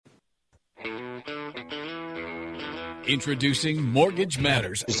Introducing Mortgage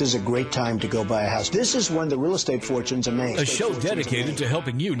Matters. This is a great time to go buy a house. This is when the real estate fortunes are made. A show dedicated to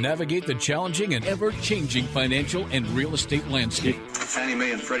helping you navigate the challenging and ever-changing financial and real estate landscape. Fannie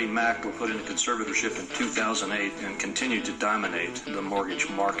Mae and Freddie Mac were put into conservatorship in 2008 and continue to dominate the mortgage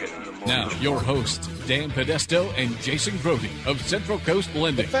market. Now, your hosts, Dan Podesto and Jason Brody of Central Coast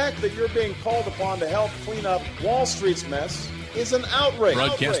Lending. The fact that you're being called upon to help clean up Wall Street's mess is an outrage.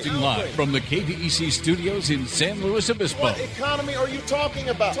 Broadcasting live from the KVEC studios in San Luis Obispo. What economy are you talking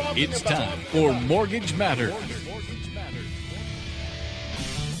about? It's time for Mortgage Matters.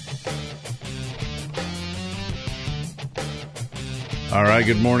 All right,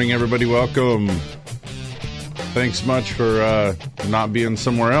 good morning, everybody. Welcome. Thanks much for not being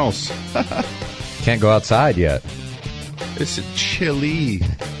somewhere else. Can't go outside yet. It's chilly.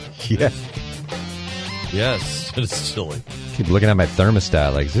 Yeah. Yes, it's chilly. Keep looking at my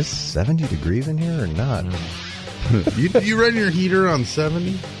thermostat like, is this 70 degrees in here or not? You run your heater on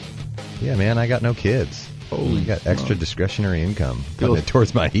 70? Yeah, man, I got no kids. Holy I got extra discretionary income Feels- putting it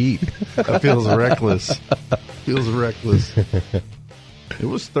towards my heat. That feels reckless. Feels reckless. It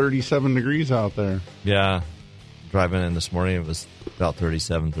was 37 degrees out there. Yeah. Driving in this morning, it was about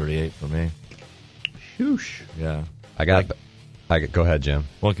 37, 38 for me. Whoosh. Yeah. Go ahead, Jim.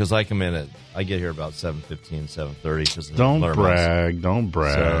 Well, because I come in I get here about 7:15, 7:30. Don't brag. Don't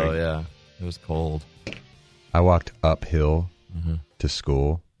brag. So, yeah, it was cold. I walked uphill to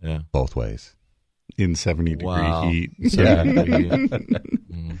school both ways. In 70-degree heat.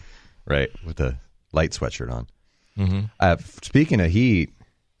 Yeah. Right, with a light sweatshirt on. Mm-hmm. Speaking of heat,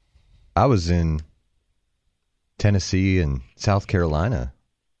 I was in Tennessee and South Carolina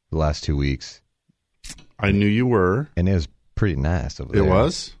the last 2 weeks. I knew you were. And it was pretty nice over there. It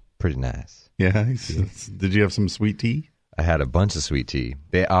was? Pretty nice. Yeah. Did you have some sweet tea? I had a bunch of sweet tea.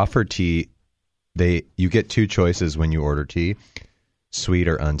 They offer tea. You get two choices when you order tea, sweet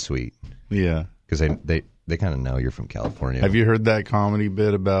or unsweet. Yeah. Because they kind of know you're from California. Have you heard that comedy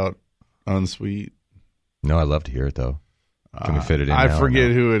bit about unsweet? No, I'd love to hear it, though. Can we fit it in I now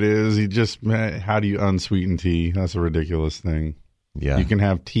forget who it is. How do you unsweeten tea? That's a ridiculous thing. Yeah. You can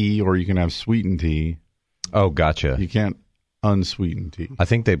have tea or you can have sweetened tea. Oh, gotcha. You can't unsweeten tea. I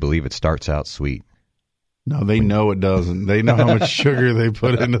think they believe it starts out sweet. No, they know it doesn't. They know how much sugar they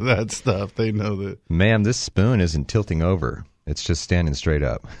put into that stuff. They know that. Ma'am, this spoon isn't tilting over. It's just standing straight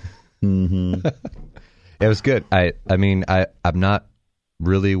up. Mm-hmm. It was good. I'm not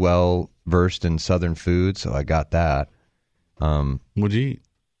really well versed in Southern food, so I got that. What'd you eat?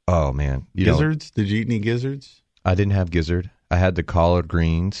 Oh, man. Gizzards? Did you eat any gizzards? I didn't have gizzard. I had the collard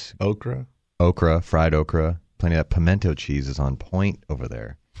greens. Okra, fried okra. Plenty of pimento cheese is on point over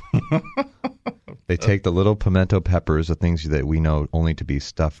there. They take the little pimento peppers, the things that we know only to be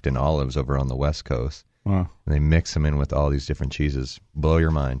stuffed in olives over on the West Coast, wow. and they mix them in with all these different cheeses. Blow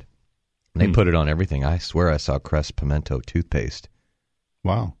your mind. And they put it on everything. I swear I saw Crest pimento toothpaste.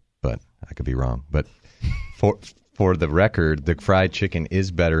 Wow. But I could be wrong. But for the record, the fried chicken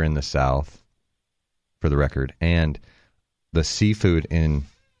is better in the South, for the record. And the seafood in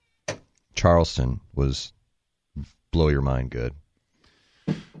Charleston was blow your mind good.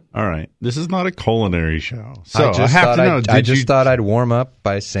 All right. This is not a culinary show. So I just thought I'd warm up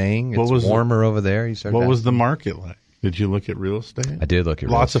by saying it's warmer over there. What was the market like? Did you look at real estate? I did look at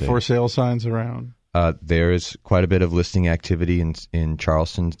real estate. Lots of for sale signs around? There is quite a bit of listing activity in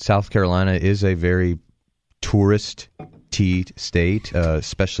Charleston. South Carolina is a very tourist-y state,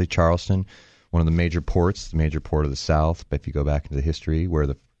 especially Charleston, one of the major ports, the major port of the South, if you go back into the history where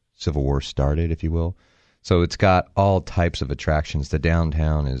the Civil War started, if you will. So it's got all types of attractions. The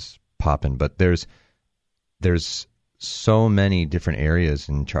downtown is popping, but there's so many different areas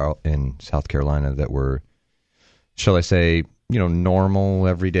in South Carolina that were, shall I say, normal,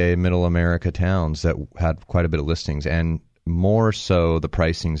 everyday, middle America towns that had quite a bit of listings, and more so the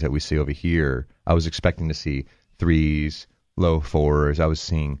pricings that we see over here. I was expecting to see 3s, low 4s. I was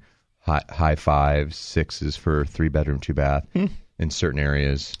seeing high 5s, 6s for 3-bedroom, 2-bath in certain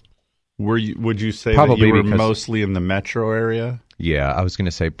areas. Would you say probably that you were mostly in the metro area? Yeah, I was going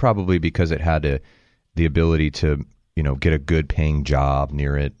to say probably because it had the ability to, get a good paying job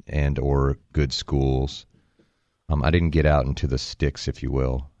near it and or good schools. I didn't get out into the sticks, if you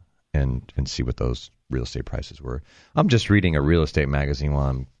will, and see what those real estate prices were. I'm just reading a real estate magazine while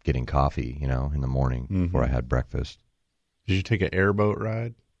I'm getting coffee, in the morning before I had breakfast. Did you take an airboat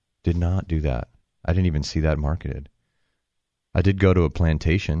ride? Did not do that. I didn't even see that marketed. I did go to a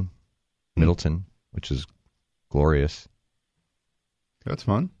plantation, Middleton, which is glorious. That's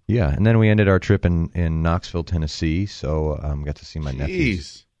fun. Yeah, and then we ended our trip in Knoxville, Tennessee, so got to see my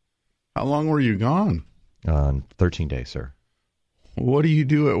nephews. How long were you gone? 13 days, sir. What do you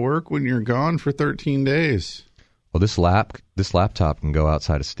do at work when you're gone for 13 days? Well, this laptop can go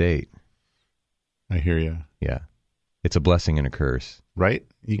outside of state. I hear you. Yeah. It's a blessing and a curse. Right?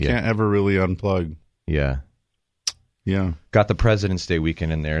 You can't ever really unplug. Yeah. Yeah. Got the President's Day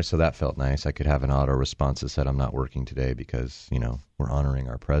weekend in there, so that felt nice. I could have an auto response that said I'm not working today because, we're honoring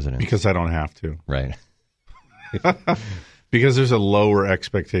our president. Because I don't have to. Right. Because there's a lower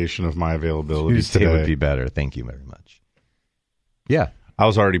expectation of my availability Tuesday today. would be better. Thank you very much. Yeah. I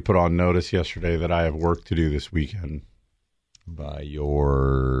was already put on notice yesterday that I have work to do this weekend. By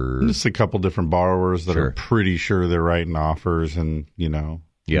your... Just a couple different borrowers that are pretty sure they're writing offers and,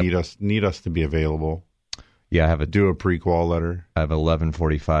 need us to be available. Yeah, do a pre-qual letter. I have an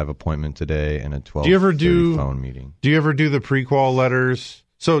 11:45 appointment today and a 12:30 phone meeting. Do you ever do the pre-qual letters?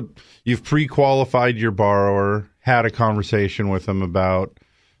 So you've pre-qualified your borrower, had a conversation with them about,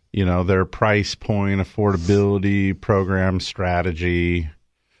 their price point, affordability, program strategy.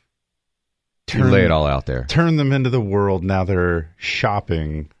 You lay it all out there. Turn them into the world. Now they're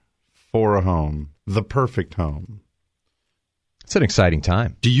shopping for a home, the perfect home. It's an exciting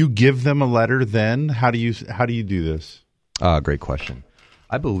time. Do you give them a letter then? How do you do this? Great question.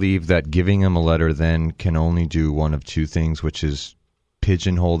 I believe that giving them a letter then can only do one of two things, which is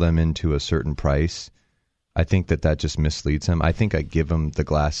pigeonhole them into a certain price. I think that just misleads them. I think I give them the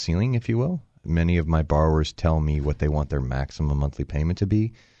glass ceiling, if you will. Many of my borrowers tell me what they want their maximum monthly payment to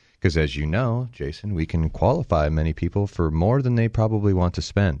be. Because as you know, Jason, we can qualify many people for more than they probably want to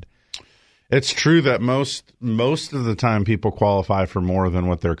spend. It's true that most of the time people qualify for more than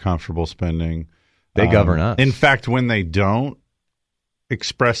what they're comfortable spending. They govern us. In fact, when they don't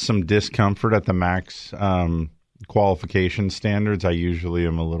express some discomfort at the max qualification standards, I usually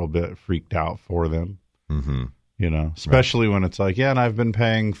am a little bit freaked out for them. Mm-hmm. Especially when it's like, and I've been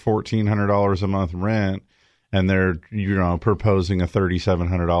paying $1,400 a month rent, and they're proposing a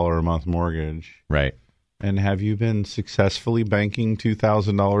 $3,700 a month mortgage. Right. And have you been successfully banking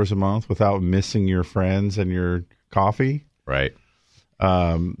 $2,000 a month without missing your friends and your coffee? Right.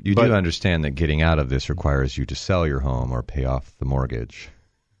 You do understand that getting out of this requires you to sell your home or pay off the mortgage.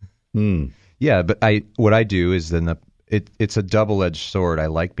 Yeah, but what I do is then it's a double-edged sword. I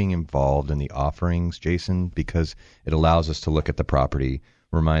like being involved in the offerings, Jason, because it allows us to look at the property,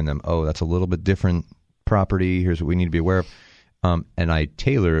 remind them, oh, that's a little bit different property. Here's what we need to be aware of. And I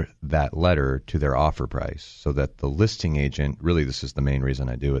tailor that letter to their offer price so that the listing agent, really this is the main reason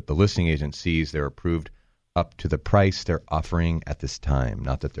I do it, the listing agent sees they're approved up to the price they're offering at this time,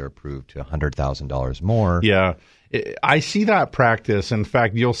 not that they're approved to $100,000 more. Yeah, I see that practice. In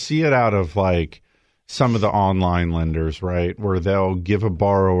fact, you'll see it out of like some of the online lenders, right, where they'll give a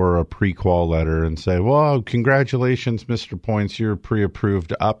borrower a pre-qual letter and say, well, congratulations, Mr. Points, you're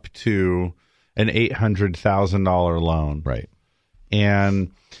pre-approved up to an $800,000 loan. Right.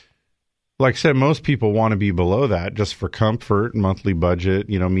 And like I said, most people want to be below that just for comfort, monthly budget,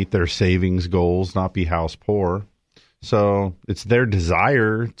 meet their savings goals, not be house poor. So it's their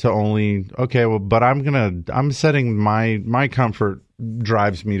desire to only, but I'm setting my comfort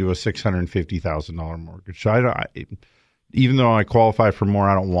drives me to a $650,000 mortgage. So even though I qualify for more,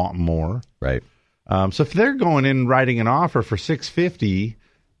 I don't want more. Right. So if they're going in writing an offer for $650,000,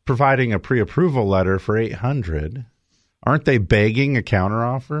 providing a pre-approval letter for $800,000, aren't they begging a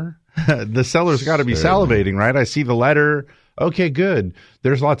counteroffer? The seller's got to be salivating, right? I see the letter. Okay, good.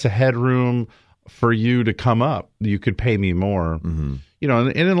 There's lots of headroom for you to come up. You could pay me more. Mm-hmm.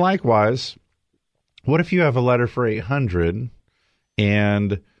 And then likewise, what if you have a letter for $800,000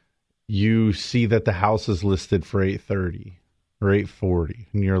 and you see that the house is listed for $830,000 or $840,000,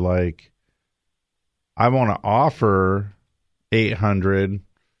 and you're like, I want to offer $800,000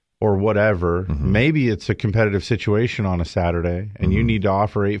 or whatever. Mm-hmm. Maybe it's a competitive situation on a Saturday and you need to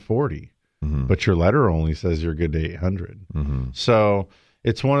offer $840,000, but your letter only says you're good to $800,000. Mm-hmm. So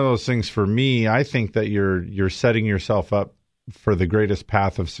it's one of those things for me. I think that you're setting yourself up for the greatest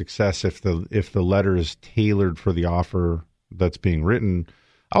path of success if the letter is tailored for the offer that's being written.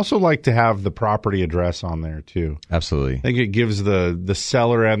 I also like to have the property address on there too. Absolutely. I think it gives the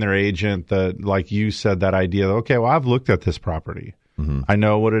seller and their agent that, like you said, that idea that, okay, well, I've looked at this property. Mm-hmm. I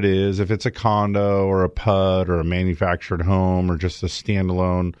know what it is. If it's a condo or a PUD or a manufactured home or just a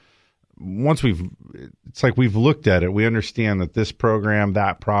standalone, it's like we've looked at it. We understand that this program,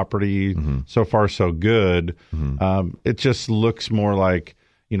 that property, so far so good. Mm-hmm. It just looks more like,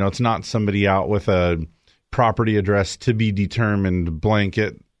 it's not somebody out with a property address to be determined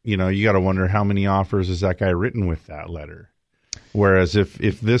blanket. You got to wonder how many offers is that guy written with that letter. Whereas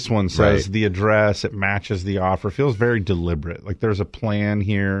if this one says the address, it matches the offer, feels very deliberate. Like there's a plan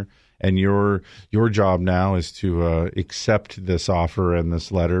here And your job now is to accept this offer and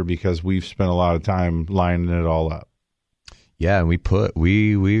this letter because we've spent a lot of time lining it all up. Yeah, and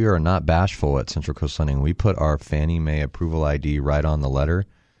we are not bashful at Central Coast Lending. We put our Fannie Mae approval ID right on the letter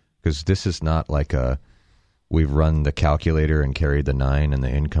because this is not like we've run the calculator and carried the 9 and the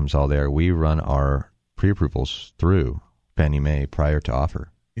income's all there. We run our pre-approvals through Fannie Mae prior to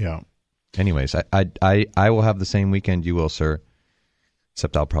offer. Yeah. Anyways, I will have the same weekend you will, sir.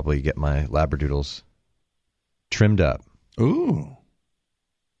 Except I'll probably get my Labradoodles trimmed up. Ooh.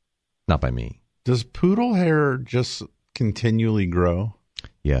 Not by me. Does poodle hair just continually grow?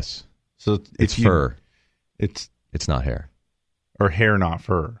 Yes. So it's fur. It's not hair. Or hair, not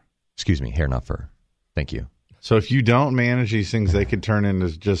fur. Excuse me, hair, not fur. Thank you. So if you don't manage these things, they could turn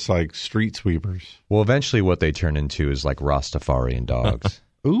into just like street sweepers. Well, eventually what they turn into is like Rastafarian dogs.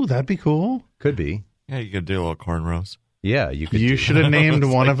 Ooh, that'd be cool. Could be. Yeah, you could do a little cornrows. Yeah, you could. You should have named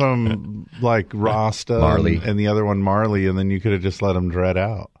one of them like Rasta Marley. and the other one Marley, and then you could have just let them dread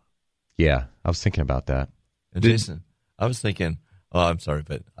out. Yeah, I was thinking about that. And Jason, I was thinking, I'm sorry,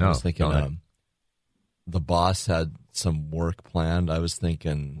 but I was thinking the boss had some work planned. I was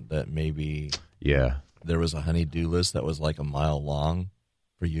thinking that maybe there was a honey-do list that was like a mile long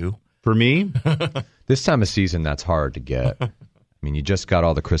for you. For me? This time of season, that's hard to get. I mean, you just got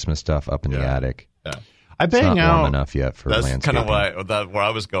all the Christmas stuff up in the attic. Yeah. I bang it's not out warm enough yet for That's landscaping. kind of where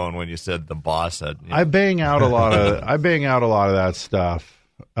I was going when you said the boss had. I bang out a lot of that stuff.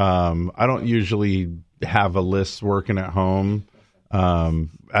 I don't usually have a list working at home.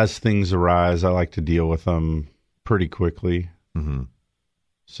 As things arise, I like to deal with them pretty quickly. Mm-hmm.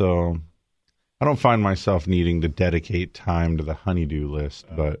 So I don't find myself needing to dedicate time to the honeydew list,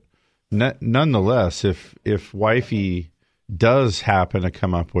 but nonetheless, if wifey does happen to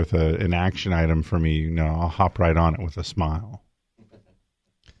come up with an action item for me, I'll hop right on it with a smile.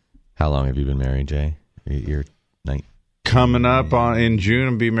 How long have you been married, Jay? You're coming up in June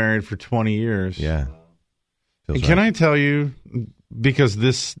and be married for 20 years. Yeah. And can I tell you, because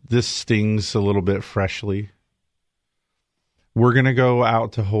this stings a little bit freshly, we're going to go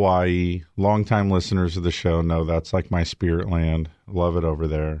out to Hawaii. Longtime listeners of the show know that's like my spirit land. Love it over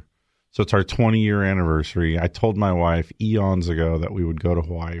there. So it's our 20-year anniversary. I told my wife eons ago that we would go to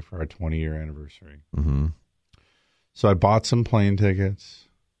Hawaii for our 20-year anniversary. Mm-hmm. So I bought some plane tickets.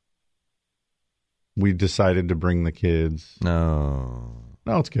 We decided to bring the kids. No,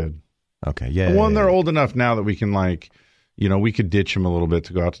 it's good. Okay, yeah. Well, and they're old enough now that we can we could ditch them a little bit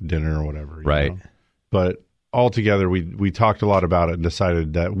to go out to dinner or whatever. Right. But altogether, we talked a lot about it and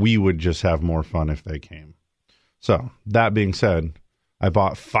decided that we would just have more fun if they came. So that being said, I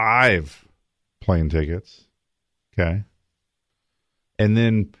bought 5 plane tickets, okay, and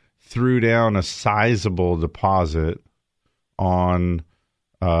then threw down a sizable deposit on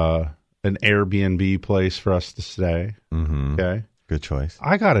an Airbnb place for us to stay, okay? Good choice.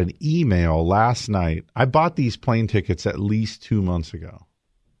 I got an email last night. I bought these plane tickets at least 2 months ago,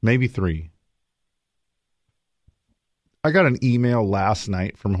 maybe 3. I got an email last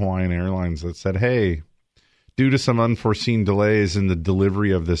night from Hawaiian Airlines that said, hey, due to some unforeseen delays in the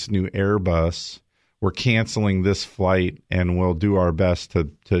delivery of this new Airbus, we're canceling this flight and we'll do our best to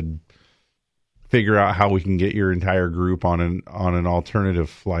figure out how we can get your entire group on an alternative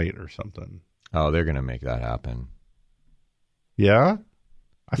flight or something. Oh, they're going to make that happen. Yeah?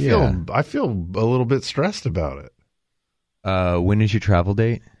 I feel a little bit stressed about it. When is your travel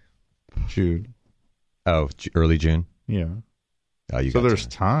date? June. Oh, early June? Yeah. Oh, so there's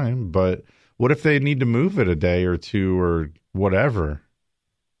time, but what if they need to move it a day or two or whatever?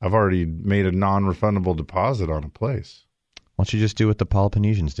 I've already made a non-refundable deposit on a place. Why don't you just do what the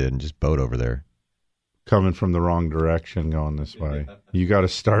Peloponnesians did and just boat over there? Coming from the wrong direction, going this way. You got to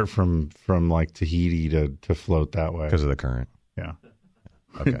start from like Tahiti to float that way. Because of the current. Yeah.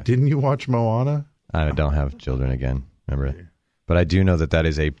 Okay. Didn't you watch Moana? I don't have children again. Remember? But I do know that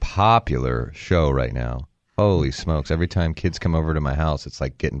is a popular show right now. Holy smokes. Every time kids come over to my house, it's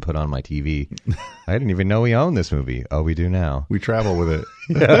like getting put on my TV. I didn't even know we owned this movie. Oh, we do now. We travel with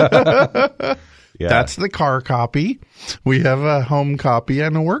it. Yeah. That's the car copy. We have a home copy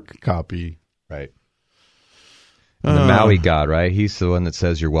and a work copy. Right. And the Maui god, right? He's the one that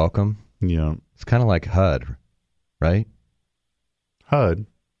says you're welcome. Yeah. It's kind of like HUD, right?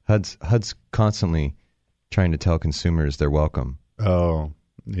 HUD's constantly trying to tell consumers they're welcome. Oh,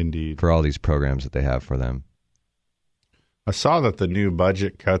 indeed. For all these programs that they have for them. I saw that the new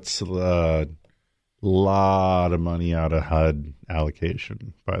budget cuts a lot of money out of HUD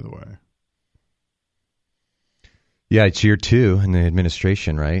allocation, by the way. Yeah, it's year 2 in the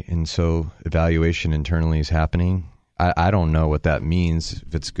administration, right? And so evaluation internally is happening. I don't know what that means,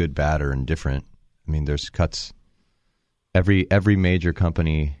 if it's good, bad, or indifferent. I mean, there's cuts. Every major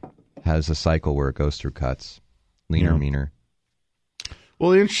company has a cycle where it goes through cuts, leaner, meaner.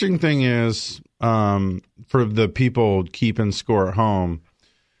 Well, the interesting thing is, for the people keeping score at home,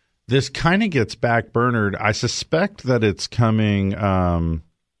 this kind of gets backburnered. I suspect that it's coming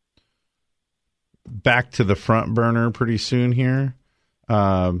back to the front burner pretty soon here.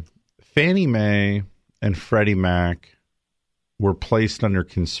 Fannie Mae and Freddie Mac were placed under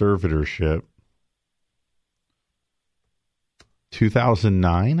conservatorship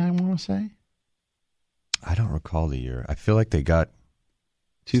 2009, I want to say. I don't recall the year. I feel like they got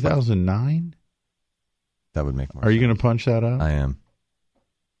 2009. That would make more sense. Are you going to punch that up? I am.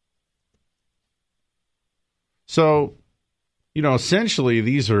 So, essentially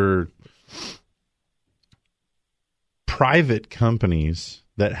these are private companies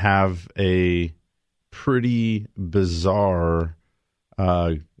that have a pretty bizarre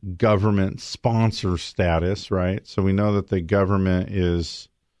government sponsor status, right? So we know that the government is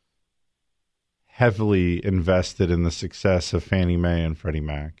heavily invested in the success of Fannie Mae and Freddie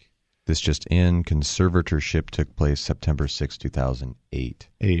Mac. This just in, conservatorship took place September 6, 2008.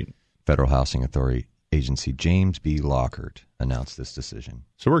 Federal Housing Authority Agency James B. Lockhart announced this decision.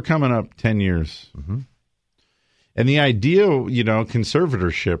 So we're coming up 10 years. Mm-hmm. And the idea,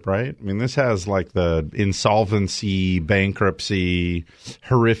 conservatorship, right? I mean, this has like the insolvency, bankruptcy,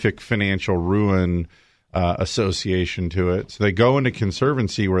 horrific financial ruin association to it. So they go into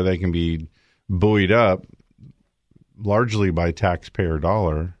conservancy where they can be buoyed up largely by taxpayer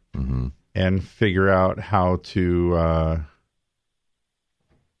dollar and figure out how to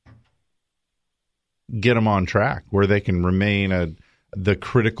get them on track where they can remain the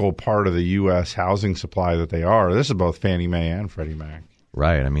critical part of the U.S. housing supply that they are. This is both Fannie Mae and Freddie Mac.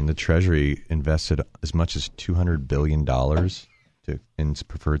 Right. I mean, the Treasury invested as much as $200 billion in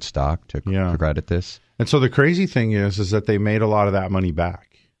preferred stock to credit this. And so the crazy thing is that they made a lot of that money back.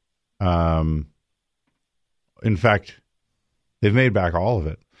 In fact, they've made back all of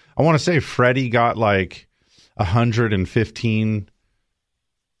it. I want to say Freddie got like 115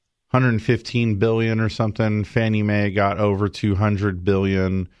 billion or something. Fannie Mae got over 200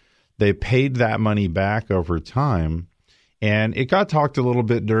 billion. They paid that money back over time. And it got talked a little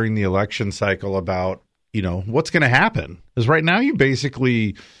bit during the election cycle about, what's going to happen. Because right now you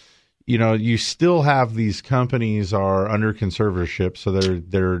basically, you still have these companies are under conservatorship. So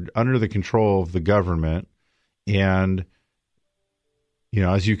they're under the control of the government. And,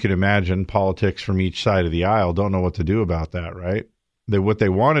 as you can imagine, politics from each side of the aisle don't know what to do about that, right? What they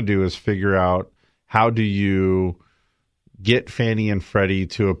want to do is figure out how do you get Fannie and Freddie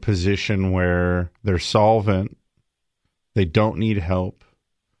to a position where they're solvent, they don't need help,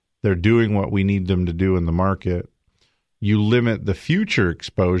 they're doing what we need them to do in the market. You limit the future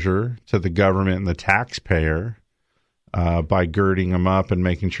exposure to the government and the taxpayer by girding them up and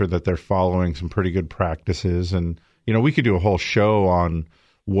making sure that they're following some pretty good practices. And, we could do a whole show on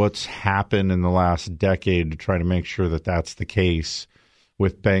what's happened in the last decade to try to make sure that that's the case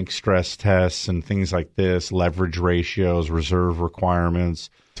with bank stress tests and things like this, leverage ratios, reserve requirements.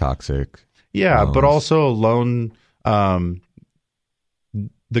 Toxic. Yeah, loans. But also loan, the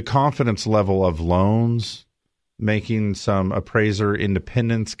confidence level of loans, making some appraiser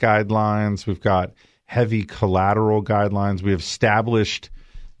independence guidelines. We've got heavy collateral guidelines. We have established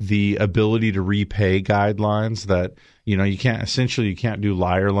the ability to repay guidelines that, you can't do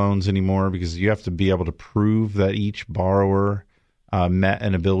liar loans anymore because you have to be able to prove that each borrower met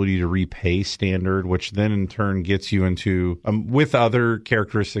an ability to repay standard, which then in turn gets you into, with other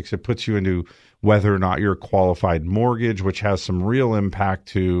characteristics, it puts you into whether or not you're a qualified mortgage, which has some real impact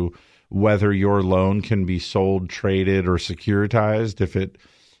to whether your loan can be sold, traded, or securitized.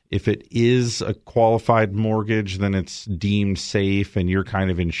 If it is a qualified mortgage, then it's deemed safe and you're kind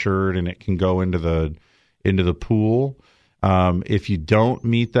of insured and it can go into the pool. If you don't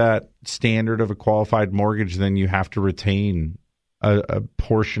meet that standard of a qualified mortgage, then you have to retain a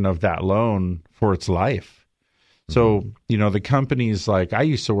portion of that loan for its life. So, the companies like I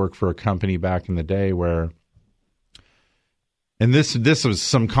used to work for a company back in the day where, and this was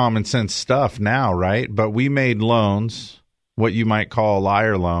some common sense stuff now, right? But we made loans, what you might call a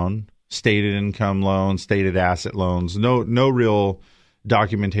liar loan, stated income loans, stated asset loans, no real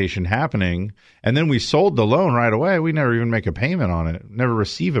documentation happening. And then we sold the loan right away. We never even make a payment on it, never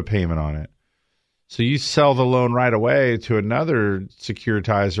receive a payment on it. So you sell the loan right away to another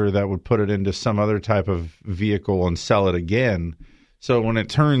securitizer that would put it into some other type of vehicle and sell it again. So when it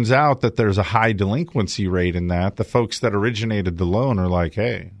turns out that there's a high delinquency rate in that, the folks that originated the loan are like,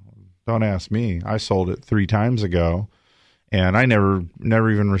 hey, Don't ask me. I sold it 3 times ago, and I never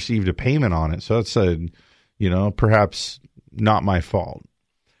even received a payment on it. So it's perhaps not my fault.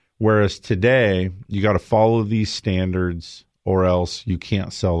 Whereas today, you got to follow these standards, or else you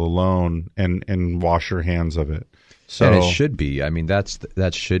can't sell the loan and wash your hands of it. So, and it should be. I mean,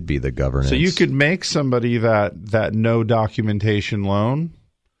 that should be the governance. So you could make somebody that no documentation loan,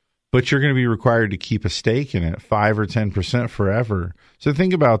 but you're going to be required to keep a stake in it, 5 or 10% forever. So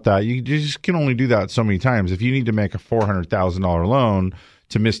think about that. You just can only do that so many times. If you need to make a $400,000 loan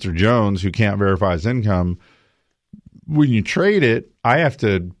to Mr. Jones, who can't verify his income, when you trade it, I have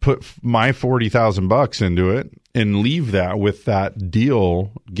to put my $40,000 into it and leave that with that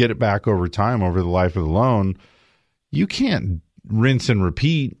deal, get it back over time over the life of the loan. You can't rinse and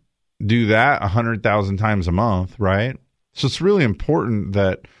repeat, do that 100,000 times a month, right? So it's really important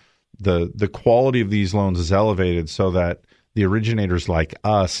that the quality of these loans is elevated so that the originators like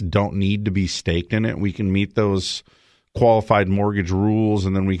us don't need to be staked in it. We can meet those qualified mortgage rules,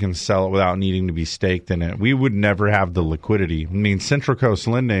 and then we can sell it without needing to be staked in it. We would never have the liquidity. I mean, Central Coast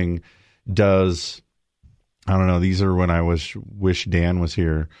Lending does, I don't know, these are when I wish Dan was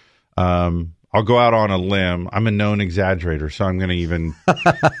here. I'll go out on a limb. I'm a known exaggerator, so I'm going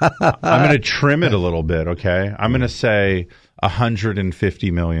to trim it a little bit, okay? I'm going to say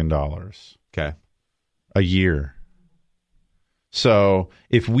 $150 million. Okay. A year. So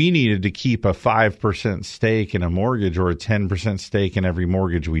if we needed to keep a 5% stake in a mortgage or a 10% stake in every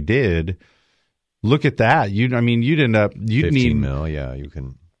mortgage we did, look at that. You'd need 15 mil, yeah, you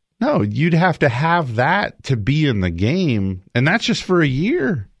can. No, you'd have to have that to be in the game, and that's just for a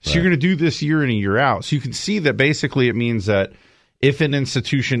year. So You're going to do this year in and year out. So you can see that basically it means that if an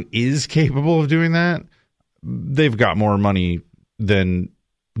institution is capable of doing that, they've got more money than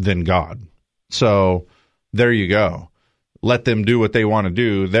God. So there you go. Let them do what they want to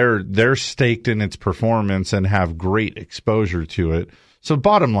do. They're staked in its performance and have great exposure to it. So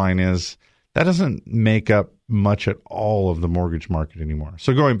bottom line is that doesn't make up much at all of the mortgage market anymore.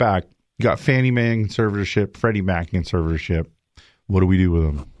 So going back, you got Fannie Mae in conservatorship, Freddie Mac in conservatorship. What do we do with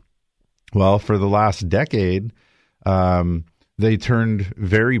them? Well, for the last decade, they turned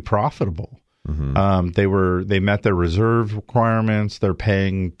very profitable. Mm-hmm. They met their reserve requirements. They're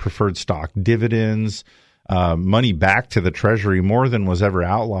paying preferred stock dividends, money back to the Treasury more than was ever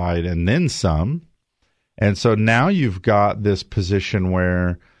outlined, and then some. And so now you've got this position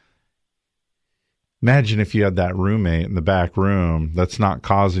where, imagine if you had that roommate in the back room that's not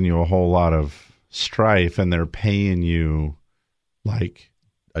causing you a whole lot of strife, and they're paying you like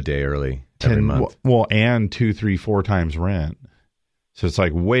a day early every month. Well, and 2, 3, 4 times rent. So it's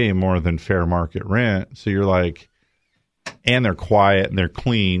like way more than fair market rent. So you're like, and they're quiet and they're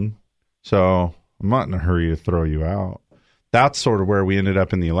clean. So I'm not in a hurry to throw you out. That's sort of where we ended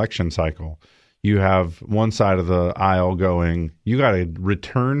up in the election cycle. You have one side of the aisle going, you got to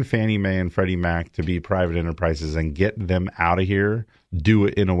return Fannie Mae and Freddie Mac to be private enterprises and get them out of here. Do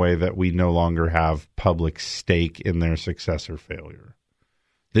it in a way that we no longer have public stake in their success or failure.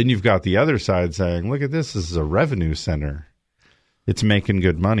 Then you've got the other side saying, look at this is a revenue center. It's making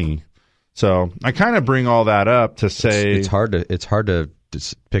good money. So I kind of bring all that up to say it's hard to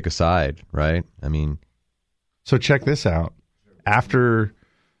pick a side, right? I mean, so check this out. After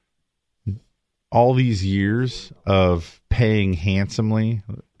all these years of paying handsomely,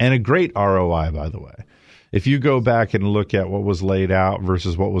 and a great ROI, by the way, if you go back and look at what was laid out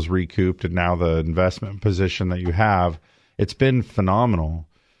versus what was recouped and now the investment position that you have, it's been phenomenal.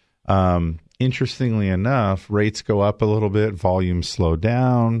 Interestingly enough, rates go up a little bit, volumes slow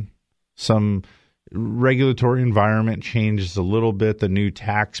down, some regulatory environment changes a little bit, the new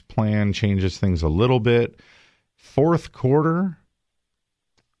tax plan changes things a little bit. Fourth quarter,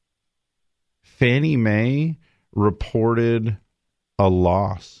 Fannie Mae reported a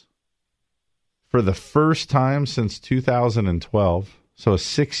loss for the first time since 2012. So a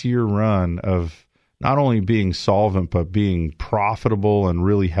 6-year run of not only being solvent, but being profitable and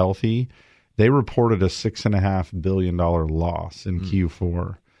really healthy. They reported a $6.5 billion loss in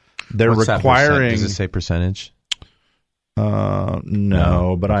Q4. They're What's requiring. Does it say percentage?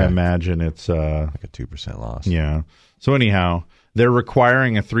 No, but okay. I imagine it's like a 2% loss. Yeah. So anyhow, they're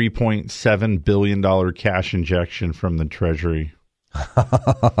requiring a $3.7 billion cash injection from the Treasury.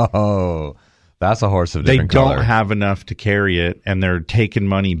 Oh, that's a horse of different color. They don't have enough to carry it, and they're taking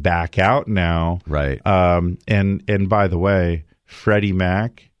money back out now. Right. And by the way, Freddie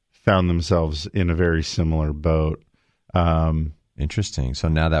Mac found themselves in a very similar boat. Interesting. So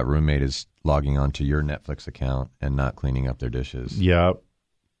now that roommate is logging onto your Netflix account and not cleaning up their dishes. Yep.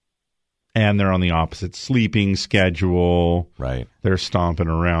 and they're on the opposite sleeping schedule. Right. They're stomping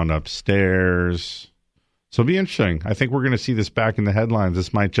around upstairs. So it'll be interesting. I think we're going to see this back in the headlines.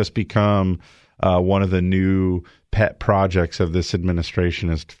 This might just become one of the new pet projects of this administration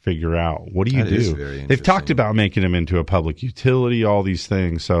is to figure out, what do you do? They've talked about making them into a public utility, all these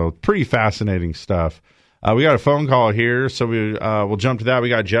things. So pretty fascinating stuff. We got a phone call here, so we'll jump to that. We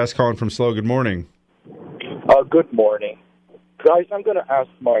got Jess calling from SLO. Good morning. Good morning. Guys, I'm going to ask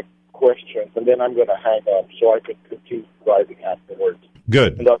my questions, and then I'm going to hang up so I can continue driving afterwards.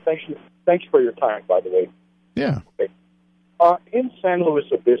 Good. And thanks for your time, by the way. Yeah. Okay. In San Luis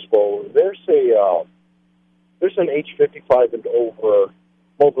Obispo, there's an age 55 and over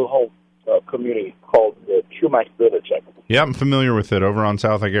mobile home community called the Chumac Village. Yeah, I'm familiar with it over on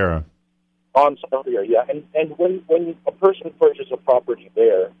South Higuera. On South Higuera, yeah. And when a person purchases a property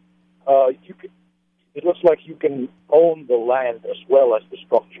there, it looks like you can own the land as well as the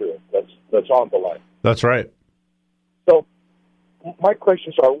structure that's on the land. That's right. So my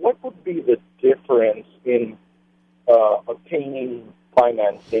questions are, what would be the difference in obtaining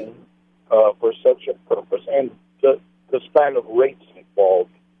financing for such a purpose and the span of rates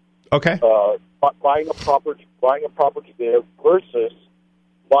involved? Okay. Buying a property there versus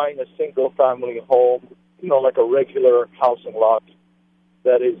buying a single-family home, like a regular house and lot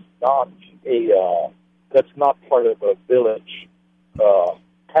that is not that's not part of a village,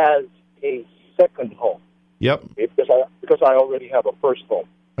 has a second home. Yep. Because I already have a first home.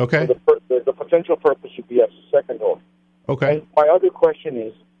 Okay. So the potential purpose would be a second home. Okay. And my other question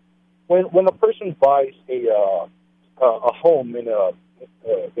is, when a person buys a home in a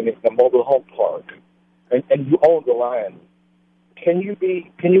mobile home park, and you own the land, can you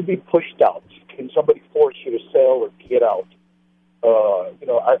be pushed out? Can somebody force you to sell or get out?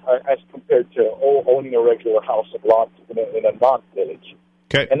 As compared to owning a regular house and lot in a non-village.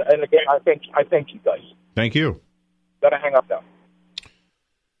 Okay. And again, I thank you guys. Thank you. Gotta hang up now.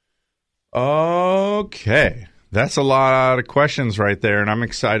 Okay. That's a lot of questions right there, and I'm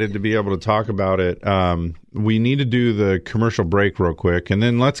excited to be able to talk about it. We need to do the commercial break real quick, and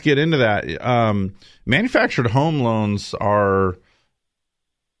then let's get into that. Manufactured home loans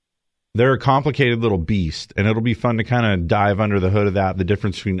they're a complicated little beast, and it'll be fun to kind of dive under the hood of that, the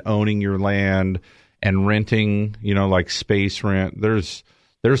difference between owning your land and renting, like space rent. There's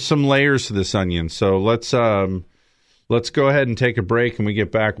some layers to this onion. So let's go ahead and take a break, and we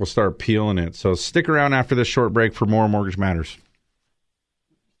get back, we'll start peeling it. So stick around after this short break for more Mortgage Matters.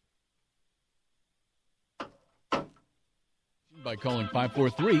 By calling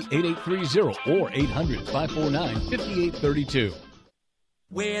 543-8830 or 800-549-5832.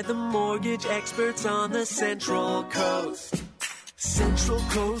 We're the mortgage experts on the Central Coast. Central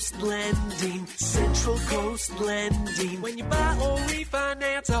Coast Lending, Central Coast Lending. When you buy or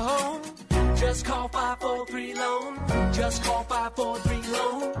refinance a home, just call 543-LOAN. Just call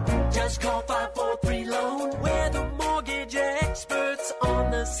 543-LOAN. Just call 543-LOAN. We're the mortgage experts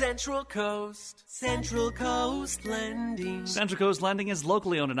on the Central Coast. Central Coast Lending. Central Coast Lending is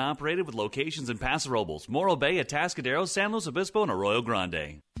locally owned and operated with locations in Paso Robles, Morro Bay, Atascadero, San Luis Obispo, and Arroyo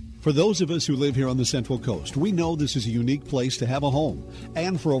Grande. For those of us who live here on the Central Coast, we know this is a unique place to have a home.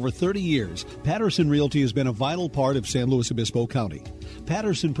 And for over 30 years, Patterson Realty has been a vital part of San Luis Obispo County.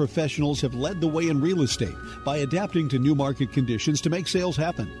 Patterson professionals have led the way in real estate by adapting to new market conditions to make sales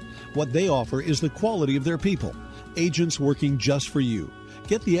happen. What they offer is the quality of their people, agents working just for you.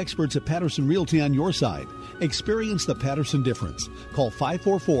 Get the experts at Patterson Realty on your side. Experience the Patterson difference. Call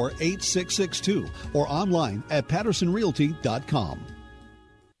 544-8662 or online at pattersonrealty.com.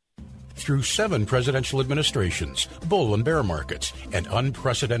 Through 7 presidential administrations, bull and bear markets, and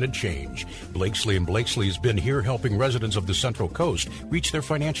unprecedented change, Blakesley & Blakesley has been here helping residents of the Central Coast reach their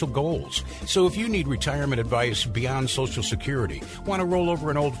financial goals. So if you need retirement advice beyond Social Security, want to roll over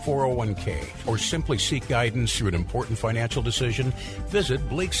an old 401k, or simply seek guidance through an important financial decision, visit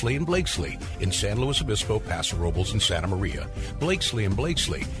Blakesley & Blakesley in San Luis Obispo, Paso Robles, and Santa Maria. Blakesley &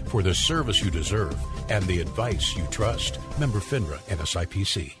 Blakesley for the service you deserve and the advice you trust. Member FINRA and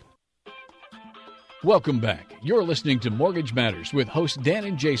SIPC. Welcome back. You're listening to Mortgage Matters with hosts Dan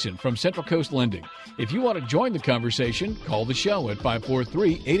and Jason from Central Coast Lending. If you want to join the conversation, call the show at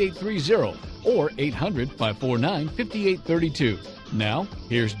 543-8830 or 800-549-5832. Now,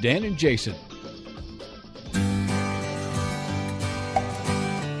 here's Dan and Jason.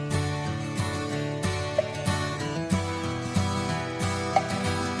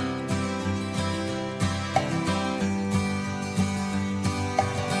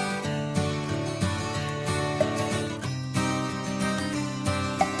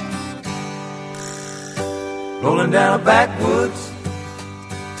 Rolling down a backwoods,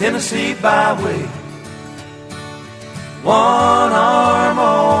 Tennessee byway, one arm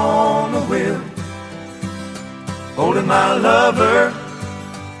on the wheel, holding my lover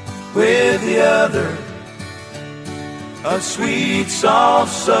with the other, a sweet,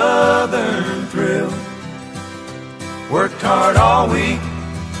 soft southern thrill. Worked hard all week,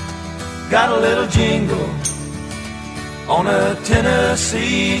 got a little jingle on a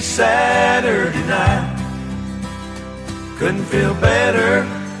Tennessee Saturday night. Couldn't feel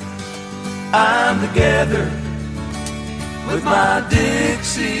better, I'm together with my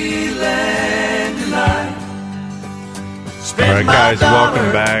Dixieland tonight. All right, guys,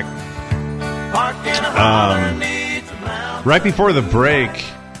 welcome back. Right before the break,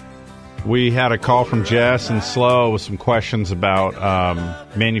 we had a call from Jess and Slow with some questions about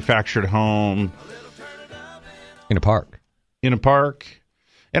manufactured home in a park. In a park,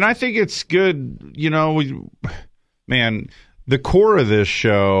 and I think it's good. You know, the core of this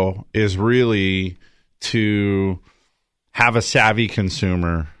show is really to have a savvy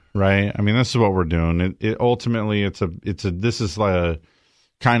consumer, right? I mean, this is what we're doing. It ultimately, this is like a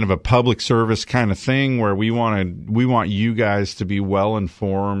kind of a public service kind of thing where we want you guys to be well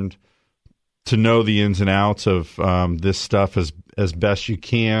informed, to know the ins and outs of this stuff as best you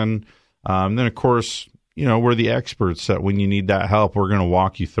can. Then, of course, you know, we're the experts that when you need that help, we're going to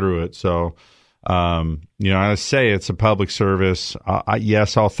walk you through it. So, you know, I say it's a public service.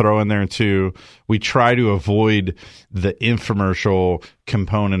 Yes, I'll throw in there too. We try to avoid the infomercial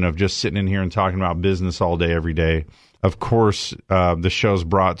component of just sitting in here and talking about business all day, every day. Of course, the show's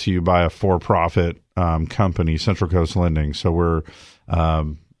brought to you by a for-profit company, Central Coast Lending. So we're,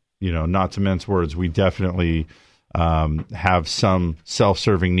 you know, not to mince words, we definitely have some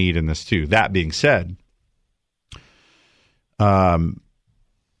self-serving need in this too. That being said,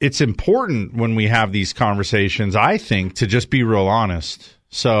 it's important when we have these conversations, I think, to just be real honest.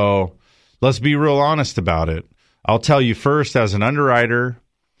 So let's be real honest about it. I'll tell you first, as an underwriter,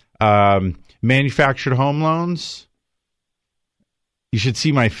 manufactured home loans, you should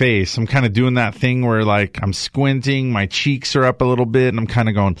see my face. I'm kind of doing that thing where, like, I'm squinting, my cheeks are up a little bit, and I'm kind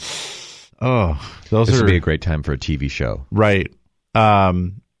of going, oh, this would be a great time for a TV show. Right.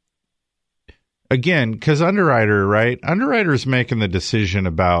 Again, because underwriter's making the decision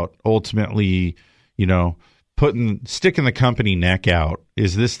about ultimately, you know, sticking the company neck out.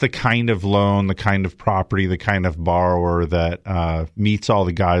 Is this the kind of loan, the kind of property, the kind of borrower that meets all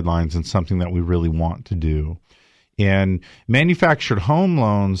the guidelines and something that we really want to do? And manufactured home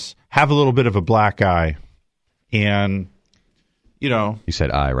loans have a little bit of a black eye. And, you know. You said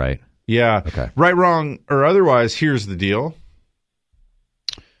eye, right? Yeah. Okay. Right, wrong, or otherwise, here's the deal.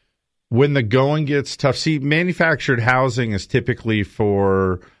 When the going gets tough, see, manufactured housing is typically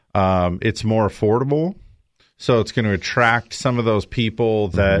for, it's more affordable. So it's going to attract some of those people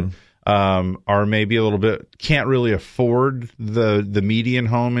that are maybe a little bit, can't really afford the median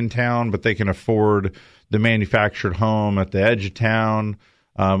home in town, but they can afford the manufactured home at the edge of town,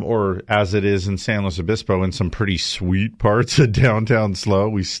 or as it is in San Luis Obispo, in some pretty sweet parts of downtown SLO.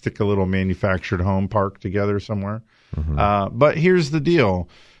 We stick a little manufactured home park together somewhere. But here's the deal.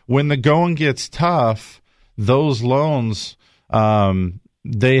 When the going gets tough, those loans,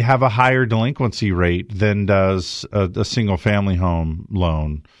 they have a higher delinquency rate than does a single-family home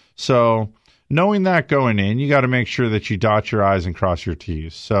loan. So knowing that going in, you got to make sure that you dot your I's and cross your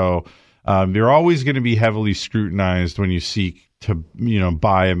T's. So you're always going to be heavily scrutinized when you seek to, you know,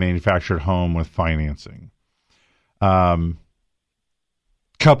 buy a manufactured home with financing. Couple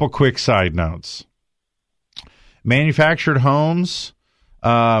quick side notes. Manufactured homes,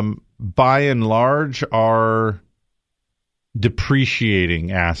 by and large, are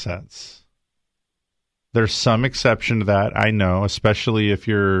depreciating assets. There's some exception to that, I know, especially if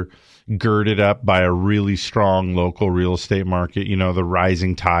you're girded up by a really strong local real estate market. You know, the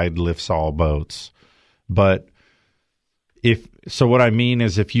rising tide lifts all boats. But what I mean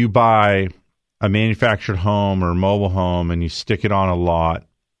is, if you buy a manufactured home or mobile home and you stick it on a lot,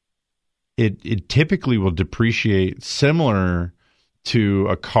 it typically will depreciate similar to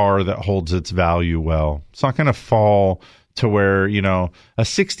a car that holds its value well. It's not going to fall to where, you know, a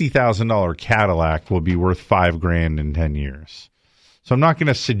 $60,000 Cadillac will be worth $5,000 in 10 years. So I'm not going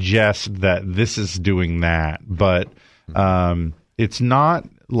to suggest that this is doing that, but it's not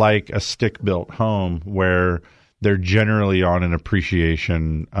like a stick-built home where they're generally on an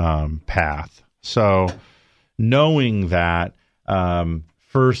appreciation path. So knowing that,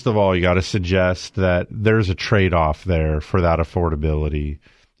 first of all, you got to suggest that there's a trade-off there for that affordability.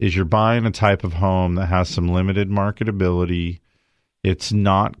 Is you're buying a type of home that has some limited marketability, It's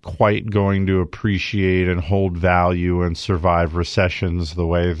not quite going to appreciate and hold value and survive recessions the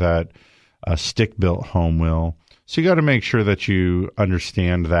way that a stick-built home will. So you got to make sure that you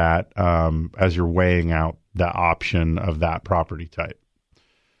understand that as you're weighing out the option of that property type.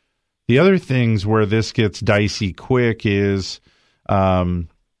 The other things where this gets dicey quick is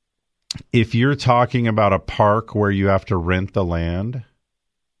if you're talking about a park where you have to rent the land,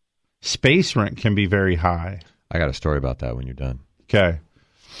 space rent can be very high. I got a story about that when you're done. Okay.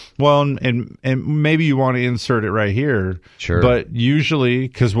 Well, and maybe you want to insert it right here. Sure. But usually,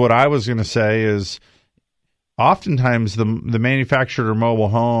 because what I was going to say is oftentimes the manufactured or mobile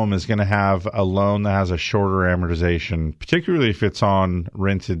home is going to have a loan that has a shorter amortization, particularly if it's on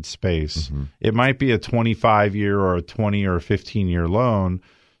rented space. Mm-hmm. It might be a 25-year or a 20 or a 15-year loan.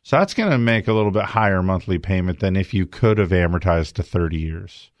 So that's going to make a little bit higher monthly payment than if you could have amortized to 30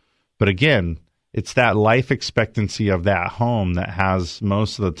 years. But again, it's that life expectancy of that home that has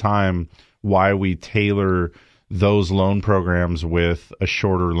most of the time why we tailor those loan programs with a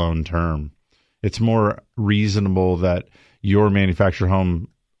shorter loan term. It's more reasonable that your manufactured home,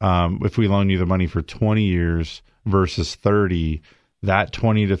 if we loan you the money for 20 years versus 30, that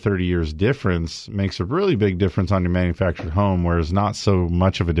 20 to 30 years difference makes a really big difference on your manufactured home, whereas not so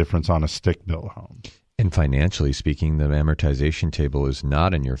much of a difference on a stick-built home. And financially speaking, the amortization table is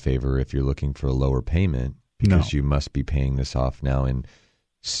not in your favor if you're looking for a lower payment, because you must be paying this off now in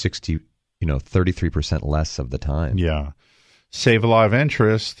 33% less of the time. Yeah. Save a lot of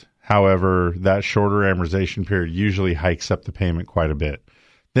interest. However, that shorter amortization period usually hikes up the payment quite a bit.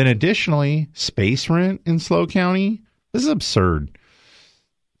 Then additionally, space rent in SLO County, this is absurd.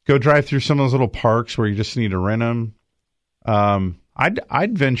 Go drive through some of those little parks where you just need to rent them.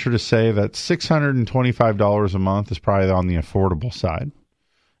 I'd venture to say that $625 a month is probably on the affordable side.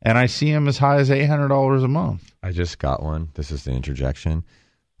 And I see them as high as $800 a month. I just got one. This is the interjection.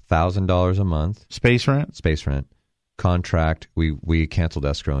 $1,000 a month. Space rent? Space rent. Contract, we canceled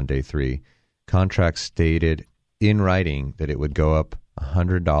escrow on day 3. Contract stated in writing that it would go up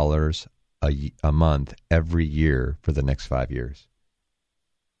 $100 a month every year for the next 5 years.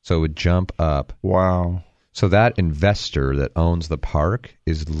 So it would jump up. Wow. So that investor that owns the park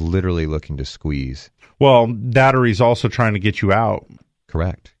is literally looking to squeeze. Well, Dattery's also trying to get you out.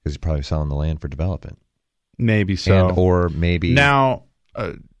 Correct, because he's probably selling the land for development. Maybe so. Or maybe... Now,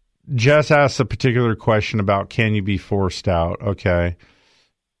 Jess asked a particular question about can you be forced out? Okay.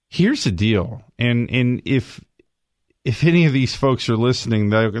 Here's the deal. And if any of these folks are listening,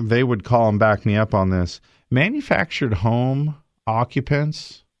 they would call and back me up on this. Manufactured home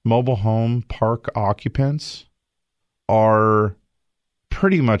occupants, mobile home park occupants are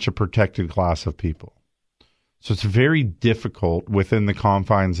pretty much a protected class of people. So it's very difficult within the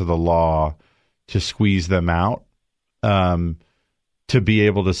confines of the law to squeeze them out, to be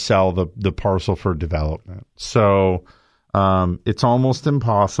able to sell the parcel for development. So it's almost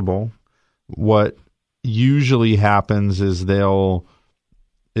impossible. What usually happens is it'll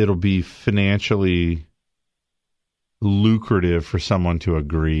be financially lucrative for someone to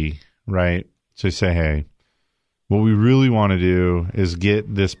agree, right? So you say, hey, what we really want to do is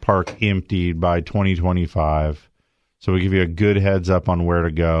get this park emptied by 2025. So we give you a good heads up on where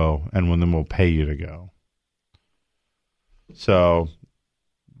to go, and then we'll pay you to go. So,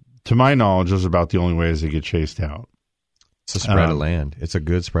 to my knowledge, those are about the only ways they get chased out. It's a spread of land. It's a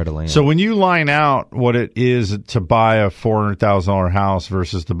good spread of land. So when you line out what it is to buy a $400,000 house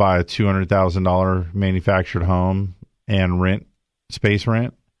versus to buy a $200,000 manufactured home and rent, space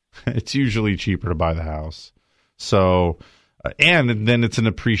rent, it's usually cheaper to buy the house. So, and then it's an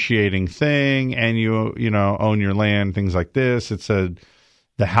appreciating thing, and you own your land, things like this.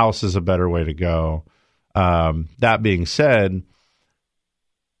 The house is a better way to go. That being said,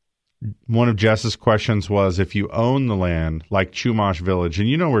 one of Jess's questions was if you own the land like Chumash Village, and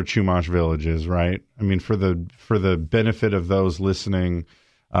you know where Chumash Village is, right? I mean, for the benefit of those listening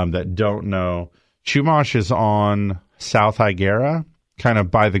that don't know, Chumash is on South Higuera, kind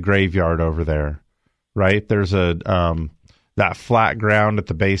of by the graveyard over there, right? There's that flat ground at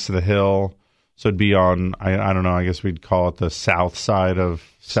the base of the hill. So it'd be on, I don't know, I guess we'd call it the south side of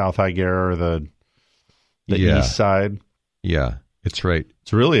South Higuera, or the east side. Yeah, it's right.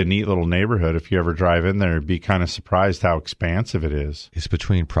 It's really a neat little neighborhood. If you ever drive in there, you'd be kind of surprised how expansive it is. It's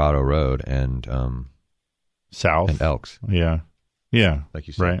between Prado Road and South and Elks. Yeah, like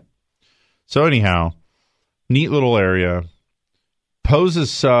you said. Right. So anyhow, neat little area.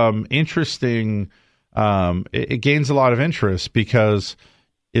 Poses some interesting. It gains a lot of interest because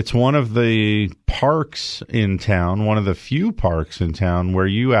it's one of the parks in town, one of the few parks in town where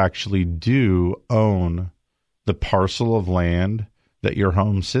you actually do own the parcel of land that your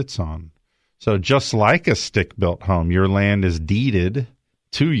home sits on. So just like a stick-built home, your land is deeded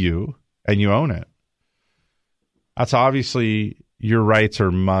to you and you own it. That's obviously, your rights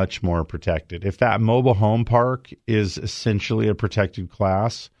are much more protected. If that mobile home park is essentially a protected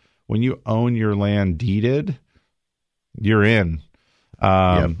class, when you own your land deeded, you're in.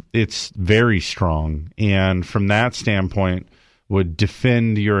 It's very strong. And from that standpoint, would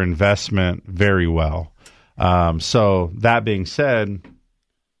defend your investment very well. So that being said,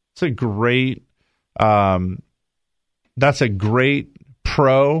 it's a great, that's a great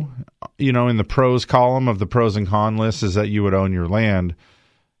pro, in the pros column of the pros and con list is that you would own your land.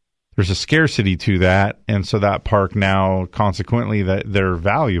 There's a scarcity to that. And so that park now, consequently, that they're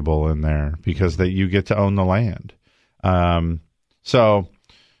valuable in there because that you get to own the land. So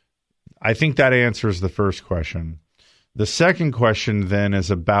I think that answers the first question. The second question then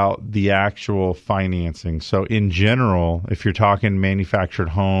is about the actual financing. So in general, if you're talking manufactured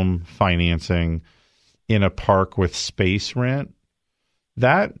home financing in a park with space rent,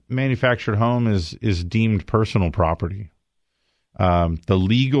 that manufactured home is deemed personal property. The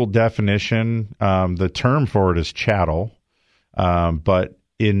legal definition, the term for it is chattel. But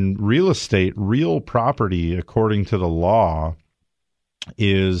in real estate, real property, according to the law,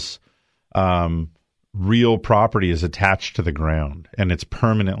 is real property is attached to the ground, and it's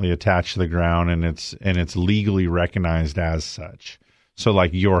permanently attached to the ground, and it's legally recognized as such. So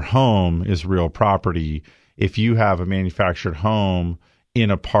like your home is real property. If you have a manufactured home in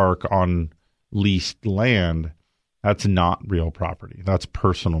a park on leased land, that's not real property. That's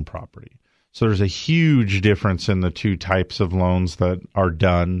personal property. So there's a huge difference in the two types of loans that are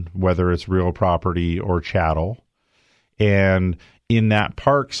done, whether it's real property or chattel. And in that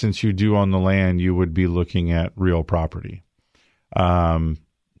park, since you do own the land, you would be looking at real property,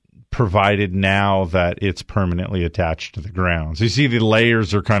 provided now that it's permanently attached to the ground. So you see the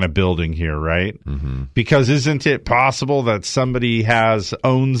layers are kind of building here, right? Mm-hmm. Because isn't it possible that somebody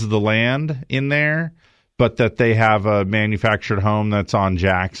owns the land in there, but that they have a manufactured home that's on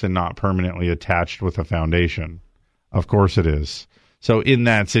jacks and not permanently attached with a foundation? Of course it is. So in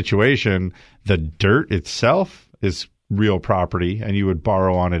that situation, the dirt itself is real property, and you would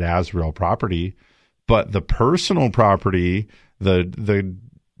borrow on it as real property. But the personal property, the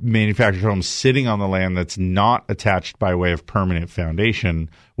manufactured home sitting on the land that's not attached by way of permanent foundation,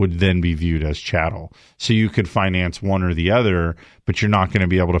 would then be viewed as chattel. So you could finance one or the other, but you're not going to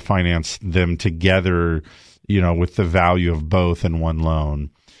be able to finance them together, with the value of both in one loan.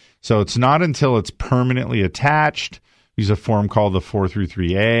 So it's not until it's permanently attached. Use a form called the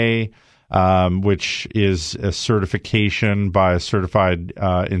 433A, which is a certification by a certified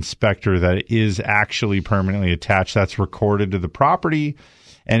inspector that it is actually permanently attached. That's recorded to the property.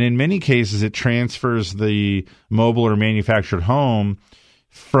 And in many cases, it transfers the mobile or manufactured home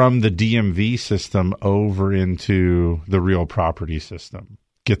from the DMV system over into the real property system.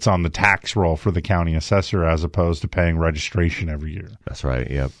 Gets on the tax roll for the county assessor as opposed to paying registration every year. That's right.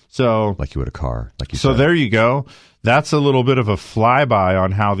 Yep. So, like you would a car. Like you so said. There you go. That's a little bit of a flyby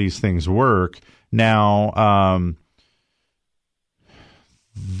on how these things work. Now,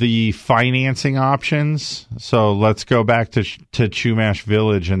 the financing options. So let's go back to Chumash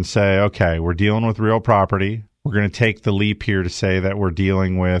Village and say, okay, we're dealing with real property. We're going to take the leap here to say that we're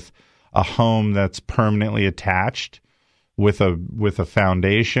dealing with a home that's permanently attached with a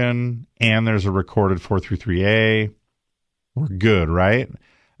foundation, and there's a recorded 433A. We're good, right?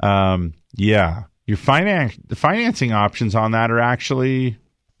 Yeah. Your the financing options on that are actually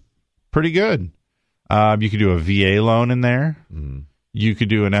pretty good. You could do a VA loan in there. Mm. You could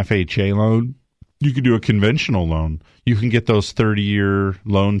do an FHA loan. You could do a conventional loan. You can get those 30-year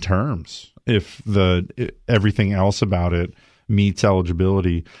loan terms if everything else about it meets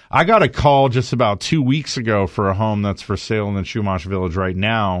eligibility. I got a call just about 2 weeks ago for a home that's for sale in the Chumash Village right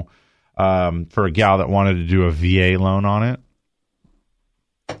now for a gal that wanted to do a VA loan on it.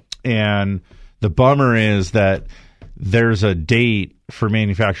 And the bummer is that there's a date for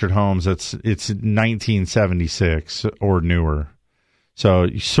manufactured homes it's 1976 or newer. So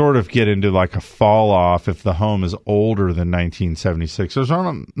you sort of get into like a fall off if the home is older than 1976. There's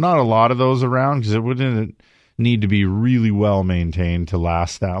not a lot of those around because it wouldn't need to be really well maintained to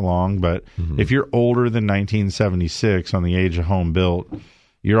last that long. But if you're older than 1976 on the age of home built,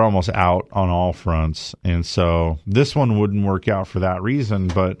 you're almost out on all fronts. And so this one wouldn't work out for that reason.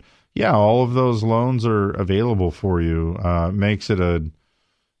 But yeah, all of those loans are available for you. Makes it a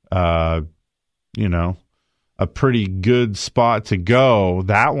pretty good spot to go.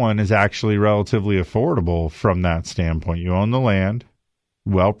 That one is actually relatively affordable from that standpoint. You own the land,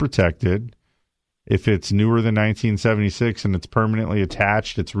 well protected, If it's newer than 1976 and it's permanently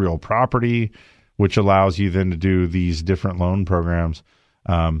attached, it's real property, which allows you then to do these different loan programs.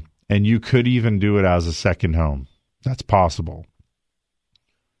 And you could even do it as a second home. That's possible.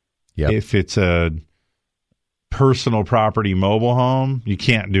 Yep. If it's a personal property mobile home, you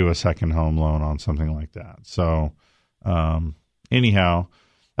can't do a second home loan on something like that. So anyhow,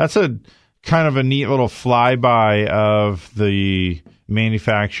 that's a kind of a neat little flyby of the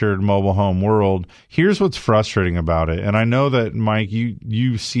manufactured mobile home world. Here's what's frustrating about it. And I know that, Mike,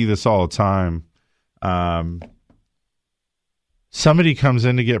 you see this all the time. Somebody comes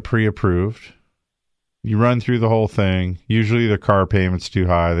in to get pre-approved. You run through the whole thing. Usually their car payment's too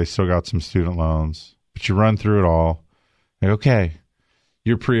high. They still got some student loans. But you run through it all. Like, okay,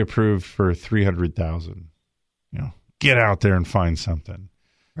 you're pre-approved for $300,000. Get out there and find something.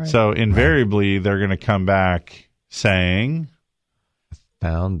 Right. So invariably, they're going to come back saying,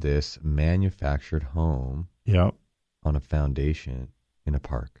 found this manufactured home on a foundation in a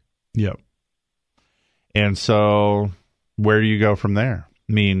park. Yep. And so where do you go from there?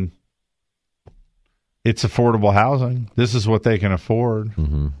 I mean, it's affordable housing. This is what they can afford.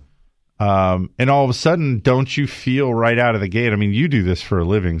 Mm-hmm. And all of a sudden, don't you feel right out of the gate? I mean, you do this for a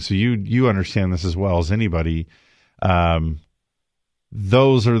living, so you understand this as well as anybody.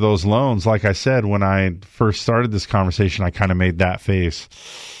 Those are those loans. Like I said, when I first started this conversation, I kind of made that face.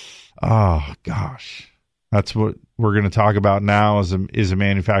 Oh, gosh. That's what we're going to talk about now is a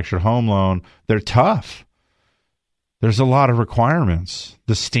manufactured home loan. They're tough. There's a lot of requirements.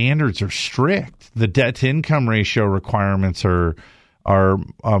 The standards are strict. The debt-to-income ratio requirements are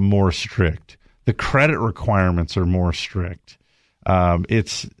more strict. The credit requirements are more strict.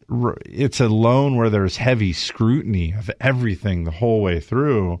 It's a loan where there's heavy scrutiny of everything the whole way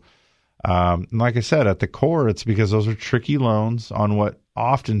through. Like I said, at the core, it's because those are tricky loans on what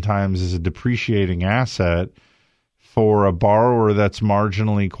oftentimes is a depreciating asset for a borrower that's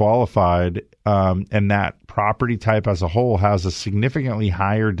marginally qualified, and that property type as a whole has a significantly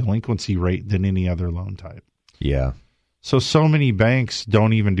higher delinquency rate than any other loan type. Yeah. So many banks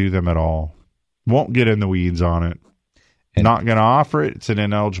don't even do them at all. Won't get in the weeds on it. And not going to offer it. It's an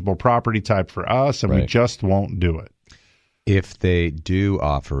ineligible property type for us, and we just won't do it. If they do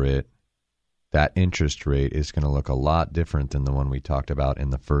offer it, that interest rate is going to look a lot different than the one we talked about in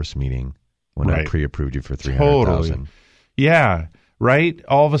the first meeting when I pre-approved you for $300,000. Totally. Yeah, right?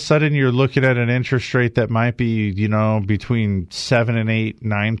 All of a sudden, you're looking at an interest rate that might be, between 7 and 8,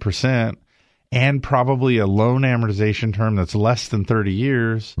 9%. And probably a loan amortization term that's less than 30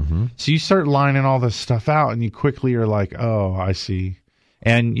 years. Mm-hmm. So you start lining all this stuff out, and you quickly are like, oh, I see.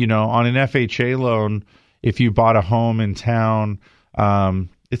 And, on an FHA loan, if you bought a home in town,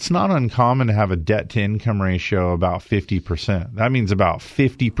 it's not uncommon to have a debt-to-income ratio about 50%. That means about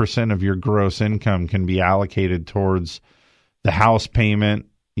 50% of your gross income can be allocated towards the house payment,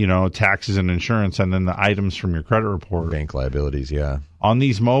 taxes and insurance, and then the items from your credit report. Bank liabilities, yeah. On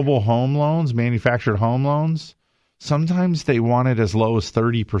these mobile home loans, manufactured home loans, sometimes they want it as low as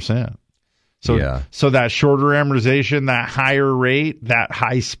 30%. So that shorter amortization, that higher rate, that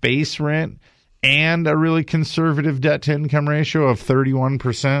high space rent, and a really conservative debt-to-income ratio of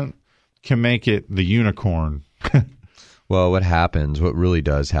 31% can make it the unicorn. Well, what really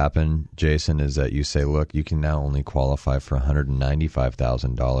does happen, Jason, is that you say, look, you can now only qualify for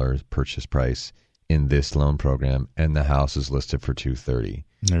 $195,000 purchase price in this loan program, and the house is listed for $230,000.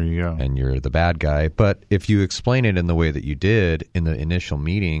 There you go. And you're the bad guy. But if you explain it in the way that you did in the initial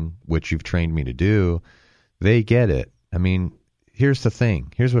meeting, which you've trained me to do, they get it. I mean, here's the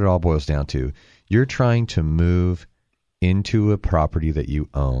thing. Here's what it all boils down to. You're trying to move into a property that you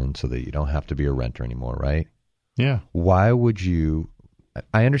own so that you don't have to be a renter anymore, right? Yeah. Why would you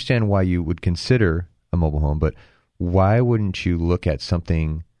 – I understand why you would consider a mobile home, but why wouldn't you look at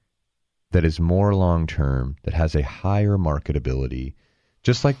something that is more long-term, that has a higher marketability,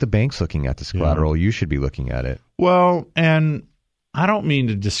 just like the bank's looking at this collateral, you should be looking at it. Well, and I don't mean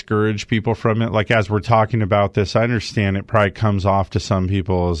to discourage people from it. Like, as we're talking about this, I understand it probably comes off to some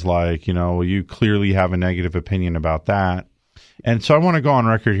people as like, well, you clearly have a negative opinion about that. And so I want to go on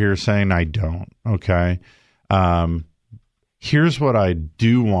record here saying I don't, okay? Here's what I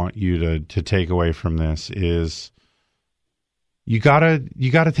do want you to take away from this is you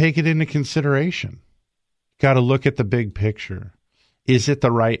gotta take it into consideration. Got to look at the big picture. Is it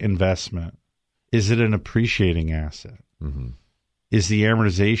the right investment? Is it an appreciating asset? Mm-hmm. Is the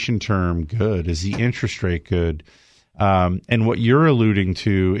amortization term good? Is the interest rate good? And what you're alluding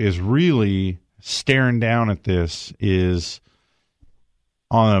to is really staring down at this is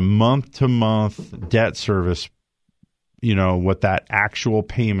on a month-to-month debt service what that actual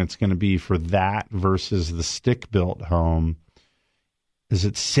payment's going to be for that versus the stick-built home, does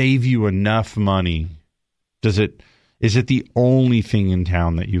it save you enough money? Is it the only thing in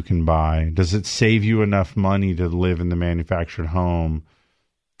town that you can buy? Does it save you enough money to live in the manufactured home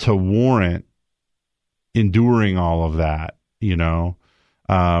to warrant enduring all of that,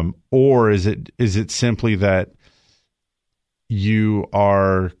 or is it simply that you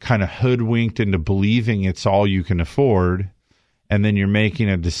are kind of hoodwinked into believing it's all you can afford, and then you're making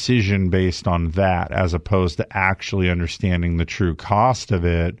a decision based on that as opposed to actually understanding the true cost of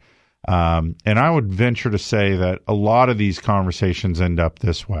it? And I would venture to say that a lot of these conversations end up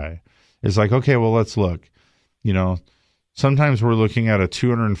this way. It's like, okay, well, let's look. Sometimes we're looking at a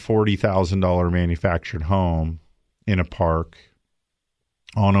 $240,000 manufactured home in a park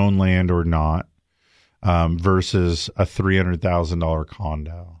on owned land or not, versus a $300,000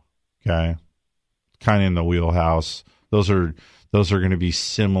 condo. Okay, kind of in the wheelhouse. Those are going to be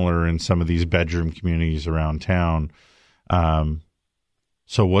similar in some of these bedroom communities around town.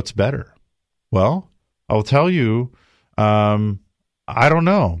 So what's better? Well, I'll tell you, I don't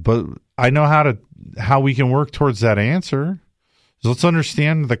know, but I know how we can work towards that answer. So let's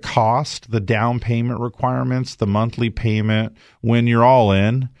understand the cost, the down payment requirements, the monthly payment when you're all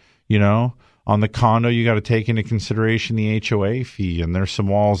in. On the condo, you got to take into consideration the HOA fee, and there's some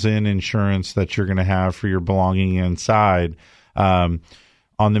walls-in insurance that you're going to have for your belonging inside. On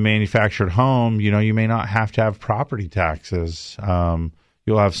the manufactured home, you may not have to have property taxes.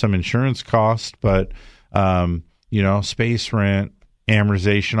 You'll have some insurance costs, but, space rent,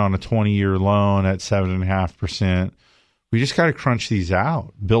 amortization on a 20-year loan at 7.5%. We just got to crunch these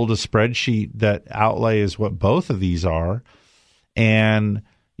out, build a spreadsheet that outlays what both of these are. And,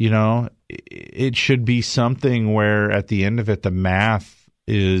 it should be something where at the end of it, the math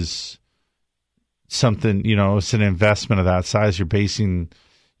is something, it's an investment of that size. You're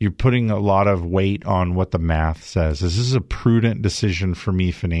putting a lot of weight on what the math says. This is a prudent decision for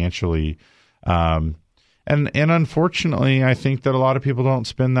me financially. And unfortunately, I think that a lot of people don't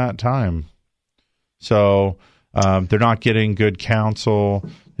spend that time. So they're not getting good counsel.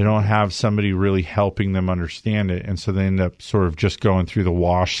 They don't have somebody really helping them understand it. And so they end up sort of just going through the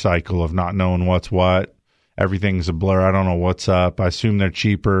wash cycle of not knowing what's what. Everything's a blur. I don't know what's up. I assume they're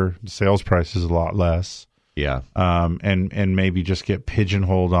cheaper. The sales price is a lot less. Yeah. And maybe just get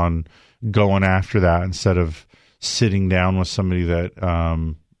pigeonholed on going after that instead of sitting down with somebody that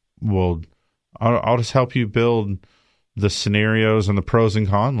I'll just help you build the scenarios and the pros and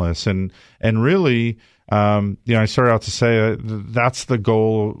cons list. And really, I started out to say that's the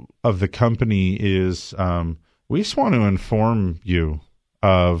goal of the company is we just want to inform you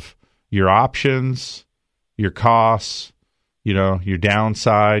of your options, your costs, your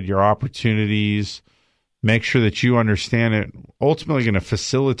downside, your opportunities. Make sure that you understand it. Ultimately going to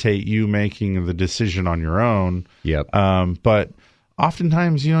facilitate you making the decision on your own. Yep. But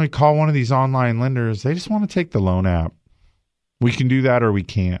oftentimes, you call one of these online lenders, they just want to take the loan app. We can do that or we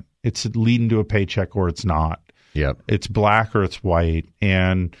can't. It's leading to a paycheck or it's not. Yep. It's black or it's white.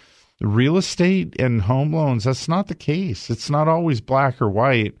 And real estate and home loans, that's not the case. It's not always black or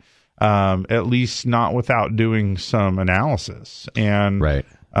white, at least not without doing some analysis. And right.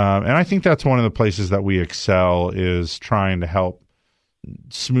 And I think that's one of the places that we excel is trying to help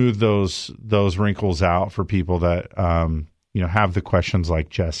smooth those wrinkles out for people that have the questions like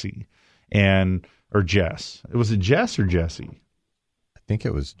Jesse or Jess. Was it Jess or Jesse? I think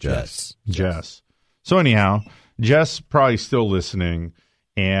it was Jess. Jess. So anyhow, Jess probably still listening,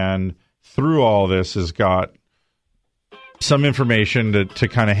 and through all this has got some information to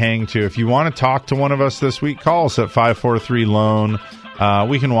kind of hang to. If you want to talk to one of us this week, call us at 543-LOAN.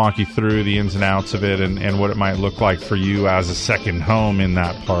 We can walk you through the ins and outs of it and what it might look like for you as a second home in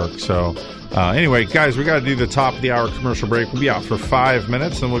that park. So anyway, guys, we got to do the top of the hour commercial break. We'll be out for 5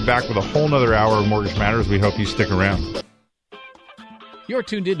 minutes, and we'll be back with a whole nother hour of Mortgage Matters. We hope you stick around. You're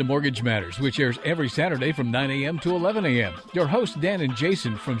tuned in to Mortgage Matters, which airs every Saturday from 9 a.m. to 11 a.m. Your hosts, Dan and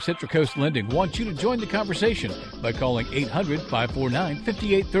Jason from Central Coast Lending, want you to join the conversation by calling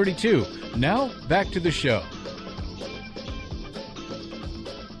 800-549-5832. Now, back to the show.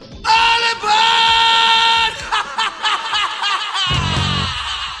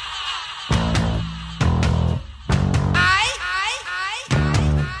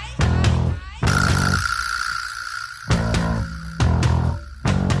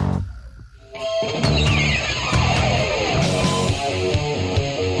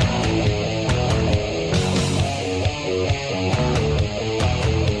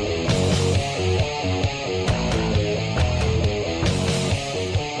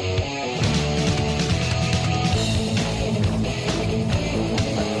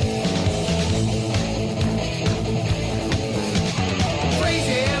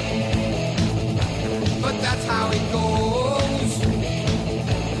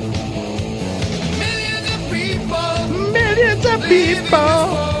 people.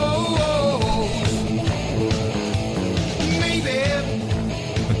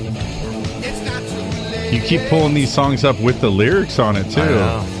 You keep pulling these songs up with the lyrics on it, too. I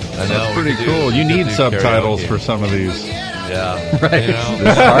know. That's pretty cool. You need subtitles for some of these. Yeah. Right. You know?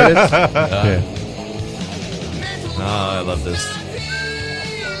 This artist? Yeah. Oh, I love this.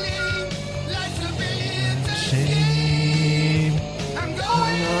 Shame.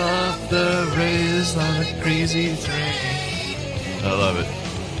 Off the rails on a crazy train. I love it.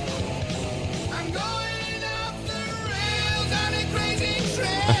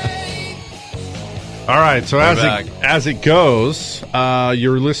 All right, so as it goes,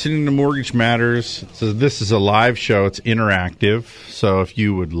 you're listening to Mortgage Matters. So this is a live show. It's interactive. So if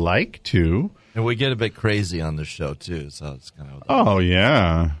you would like to. And we get a bit crazy on the show, too. So it's kind of. Oh,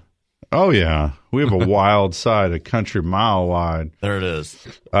 yeah. Oh, yeah. We have a wild side, a country mile wide. There it is.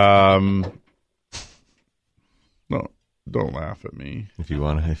 No, don't laugh at me. If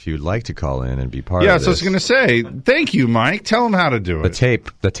you'd like to call in and be part of this. this. Yeah, so I was going to say, thank you, Mike. Tell them how to do it.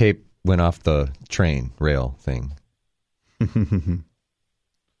 The tape went off the train rail thing.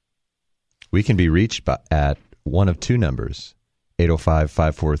 We can be reached at one of two numbers,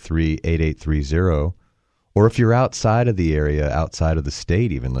 805-543-8830. Or if you're outside of the area, outside of the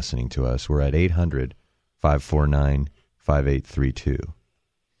state even listening to us, we're at 800-549-5832.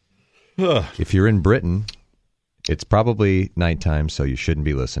 If you're in Britain, it's probably nighttime, so you shouldn't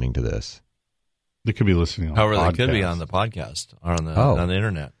be listening to this. They could be listening on the podcast. However, they could be on the podcast or on the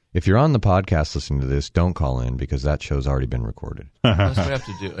internet. If you're on the podcast listening to this, don't call in because that show's already been recorded. That's what we have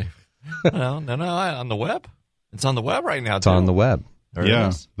to do. No, on the web. It's on the web right now, It's on the web.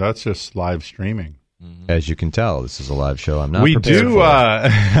 Yeah, that's just live streaming. Mm-hmm. As you can tell, this is a live show. I'm not we prepared do, for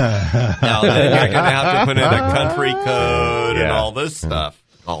Now, then you're going to have to put in a country code and all this stuff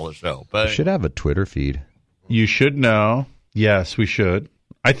to call the show. But we should have a Twitter feed. You should know. Yes, we should.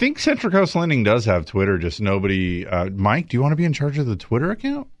 I think Central Coast Lending does have Twitter, just nobody. Mike, do you want to be in charge of the Twitter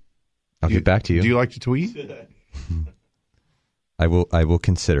account? I'll get back to you. Do you like to tweet? I will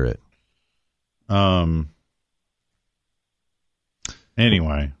consider it.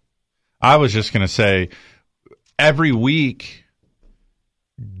 Anyway, I was just going to say, every week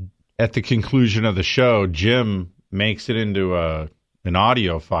at the conclusion of the show, Jim makes it into an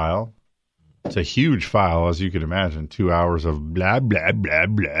audio file. It's a huge file, as you can imagine, 2 hours of blah, blah, blah,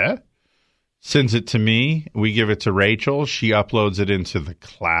 blah. Sends it to me. We give it to Rachel. She uploads it into the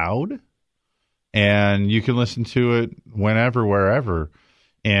cloud. And you can listen to it whenever, wherever.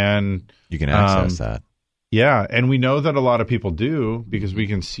 And you can access that. Yeah, and we know that a lot of people do because we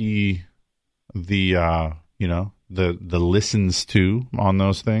can see the the listens to on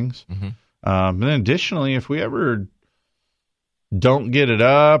those things. Mm-hmm. And then additionally, if we ever don't get it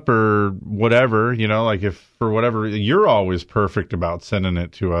up or whatever, like if for whatever, you're always perfect about sending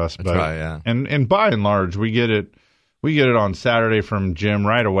it to us. That's right, yeah. And by and large, we get it on Saturday from Jim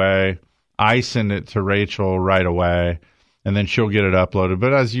right away. I send it to Rachel right away, and then she'll get it uploaded.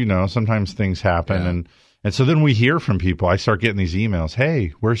 But as you know, sometimes things happen, and so then we hear from people. I start getting these emails.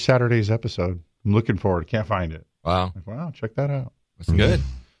 Hey, where's Saturday's episode? I'm looking forward. Can't find it. Wow. Like, wow, check that out. That's good.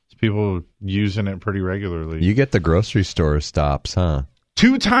 It's people using it pretty regularly. You get the grocery store stops, huh?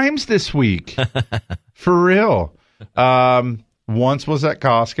 2 times this week. For real. Once was at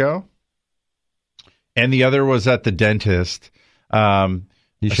Costco, and the other was at the dentist.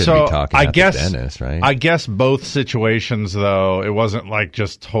 You shouldn't be talking about the dentist, right? I guess both situations, though, it wasn't like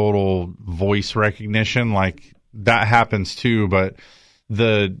just total voice recognition. Like, that happens too, but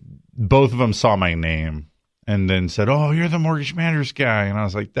both of them saw my name and then said, "Oh, you're the Mortgage Matters guy." And I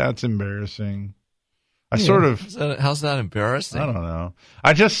was like, that's embarrassing. How's that embarrassing? I don't know.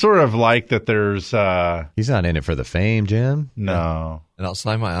 I just sort of like that there's... He's not in it for the fame, Jim. No. And I'll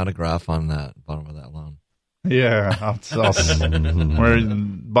sign my autograph on that bottom of that loan. Yeah, I'll where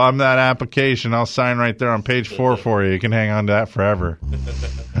bottom of that application, I'll sign right there on page 4 for you. You can hang on to that forever.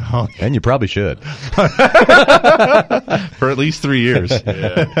 And you probably should. For at least 3 years.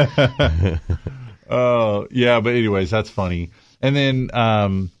 Yeah. Oh, yeah, but anyways, that's funny. And then,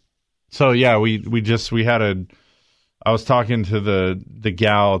 so yeah, we had I was talking to the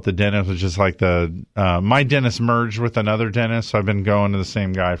gal at the dentist, which is like my dentist merged with another dentist, so I've been going to the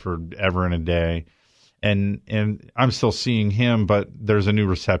same guy forever and a day. And I'm still seeing him, but there's a new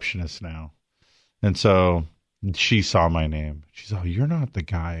receptionist now. And so she saw my name. She's, "Oh, you're not the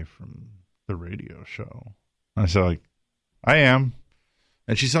guy from the radio show." I said, like, "I am."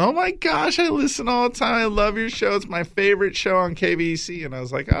 And she said, "Oh my gosh, I listen all the time. I love your show. It's my favorite show on KVEC." And I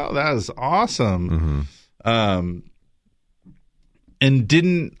was like, "Oh, that is awesome." Mm-hmm.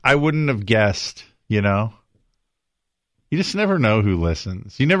 And I wouldn't have guessed, You just never know who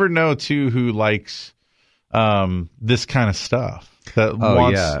listens. You never know, too, who likes this kind of stuff. That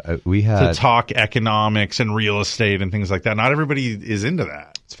wants we had to talk economics and real estate and things like that. Not everybody is into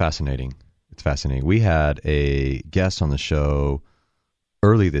that. It's fascinating. We had a guest on the show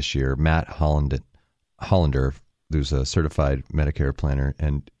early this year, Matt Hollander, who's a certified Medicare planner,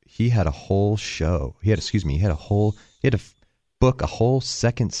 and he had a whole show. He had to book a whole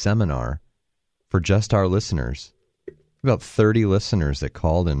second seminar for just our listeners. About 30 listeners that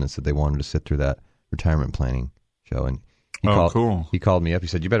called in and said they wanted to sit through that retirement planning show. And cool. He called me up. He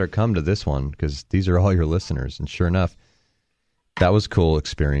said, "You better come to this one because these are all your listeners." And sure enough, that was a cool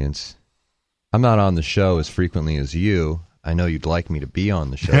experience. I'm not on the show as frequently as you. I know you'd like me to be on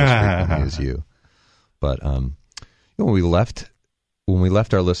the show as frequently as you. But when we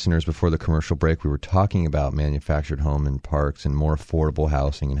left our listeners before the commercial break, we were talking about manufactured home and parks and more affordable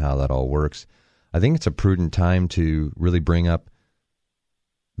housing and how that all works. I think it's a prudent time to really bring up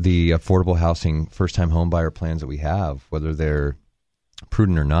the affordable housing first-time home buyer plans that we have, whether they're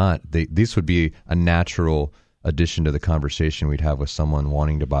prudent or not. These would be a natural addition to the conversation we'd have with someone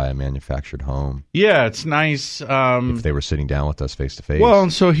wanting to buy a manufactured home. Yeah, it's nice. If they were sitting down with us face-to-face. Well,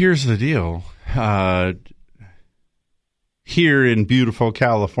 and so here's the deal. Here in beautiful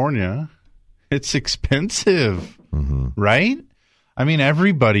California, it's expensive, right? I mean,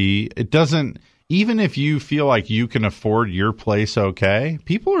 even if you feel like you can afford your place okay,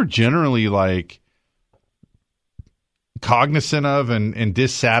 people are generally like cognizant of and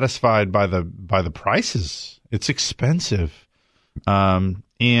dissatisfied by the prices. It's expensive.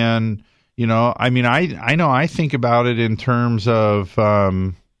 And, you know, I mean, I know I think about it in terms of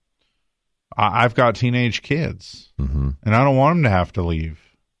I've got teenage kids, and I don't want them to have to leave.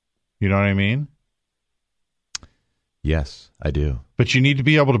 You know what I mean? Yes, I do. But you need to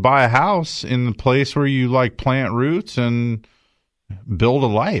be able to buy a house in the place where you like plant roots and build a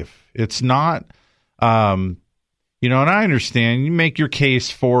life. It's not, you know, and I understand you make your case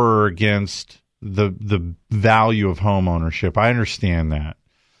for or against the value of home ownership. I understand that.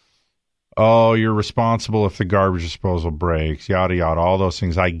 Oh, you're responsible if the garbage disposal breaks, yada, yada, all those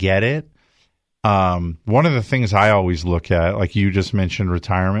things. I get it. One of the things I always look at, like you just mentioned,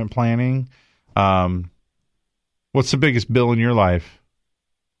 retirement planning. What's the biggest bill in your life?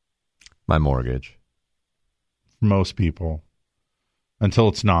 My mortgage. Most people. Until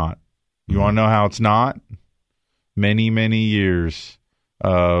it's not. You want to know how it's not? Many, many years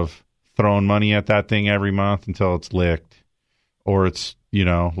of throwing money at that thing every month until it's licked. Or it's, you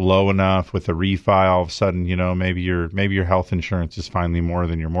know, low enough with a refi, all of a sudden, you know, maybe your health insurance is finally more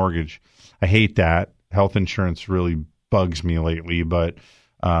than your mortgage. I hate that. Health insurance really bugs me lately, but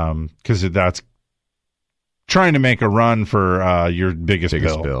because that's trying to make a run for your biggest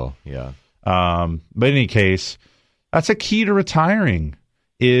bill. Yeah. But in any case, that's a key to retiring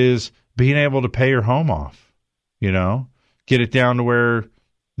is being able to pay your home off, you know, get it down to where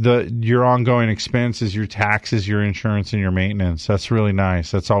your ongoing expenses, your taxes, your insurance, and your maintenance. That's really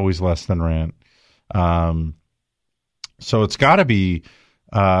nice. That's always less than rent. So it's got to be,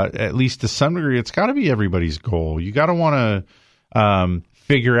 at least to some degree, it's got to be everybody's goal. You got to want to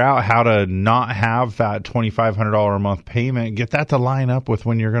figure out how to not have that $2,500 a month payment. Get that to line up with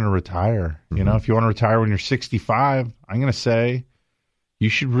when you're going to retire. You know, if you want to retire when you're 65, I'm going to say you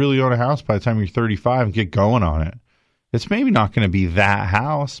should really own a house by the time you're 35 and get going on it. It's maybe not going to be that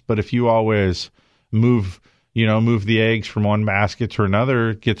house, but if you always move the eggs from one basket to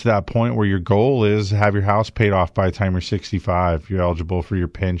another, get to that point where your goal is to have your house paid off by the time you're 65. You're eligible for your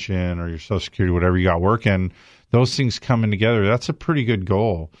pension or your Social Security, whatever you got working. Those things coming together, that's a pretty good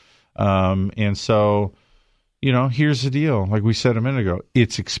goal. And so, you know, here's the deal. Like we said a minute ago,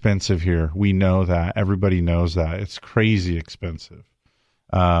 it's expensive here. We know that. Everybody knows that. It's crazy expensive.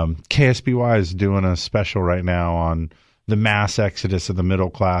 KSBY is doing a special right now on the mass exodus of the middle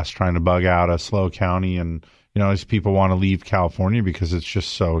class trying to bug out of SLO County. And, you know, these people want to leave California because it's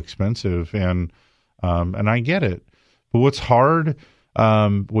just so expensive. And I get it. But what's hard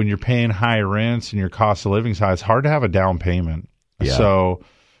when you're paying high rents and your cost of living is high, it's hard to have a down payment. Yeah. So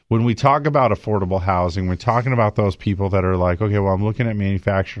when we talk about affordable housing, we're talking about those people that are like, okay, well, I'm looking at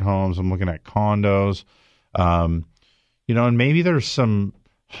manufactured homes. I'm looking at condos. You know, and maybe there's some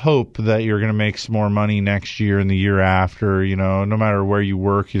hope that you're going to make some more money next year and the year after, you know, no matter where you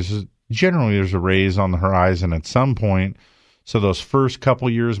work, generally there's a raise on the horizon at some point. So those first couple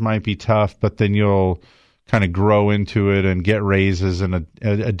years might be tough, but then you'll kind of grow into it and get raises and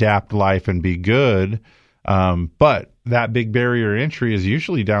adapt life and be good. But that big barrier to entry is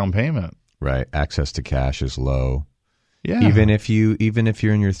usually down payment. Right. Access to cash is low. Yeah. Even if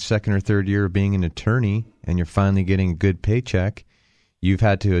you're in your second or third year of being an attorney and you're finally getting a good paycheck, you've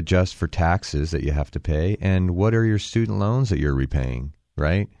had to adjust for taxes that you have to pay. And what are your student loans that you're repaying,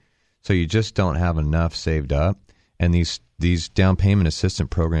 right? So you just don't have enough saved up. And these down payment assistance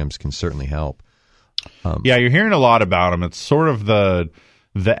programs can certainly help. Yeah, you're hearing a lot about them. It's sort of the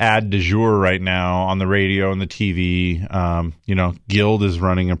ad du jour right now on the radio and the TV. Guild is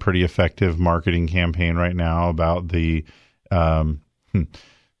running a pretty effective marketing campaign right now about the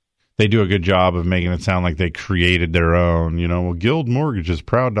they do a good job of making it sound like they created their own. Guild Mortgage is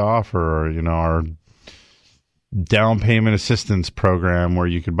proud to offer, our down payment assistance program where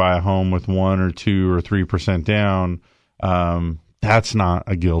you could buy a home with 1 or 2 or 3% down. That's not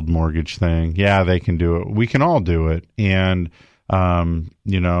a Guild Mortgage thing. Yeah, they can do it. We can all do it. And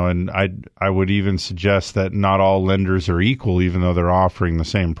and I would even suggest that not all lenders are equal, even though they're offering the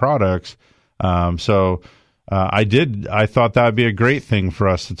same products. I thought that would be a great thing for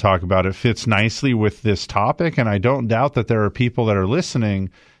us to talk about. It fits nicely with this topic, and I don't doubt that there are people that are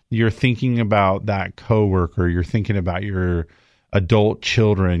listening. You're thinking about that coworker. You're thinking about your adult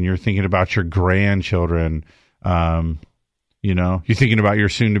children. You're thinking about your grandchildren. You're thinking about your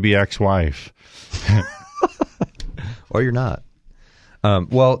soon-to-be ex-wife. Or you're not.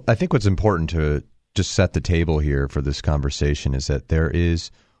 Well, I think what's important to just set the table here for this conversation is that there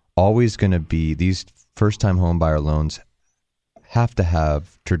is always going to be these first-time home buyer loans have to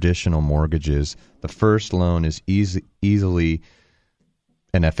have traditional mortgages. The first loan is easily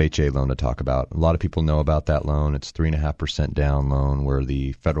an FHA loan to talk about. A lot of people know about that loan. It's 3.5% down loan where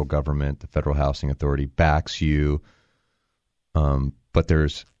the federal government, the Federal Housing Authority, backs you. But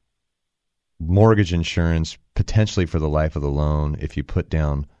there's mortgage insurance potentially for the life of the loan if you put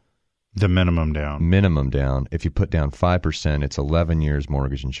down the minimum down. If you put down 5%, it's 11 years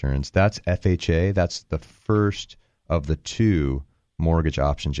mortgage insurance. That's FHA. That's the first of the 2 mortgage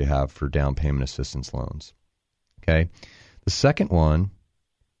options you have for down payment assistance loans. Okay. The second one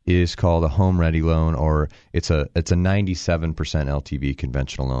is called a Home Ready loan, or it's a 97% LTV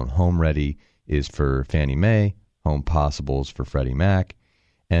conventional loan. Home Ready is for Fannie Mae, Home Possibles for Freddie Mac.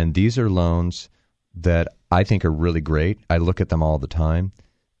 And these are loans that I think are really great. I look at them all the time.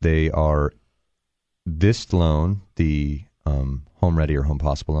 This loan, the Home Ready or Home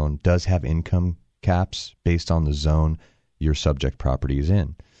Possible loan, does have income caps based on the zone your subject property is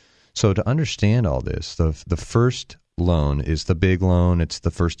in. So to understand all this, the first loan is the big loan. It's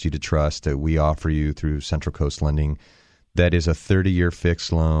the First Deed of Trust that we offer you through Central Coast Lending. That is a 30-year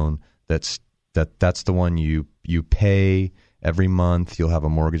fixed loan. That's the one you pay every month. You'll have a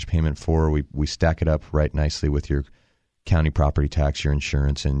mortgage payment for. We stack it up right nicely with your county property tax, your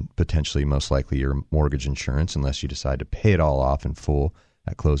insurance, and potentially most likely your mortgage insurance, unless you decide to pay it all off in full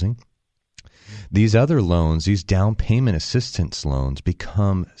at closing. These other loans, these down payment assistance loans,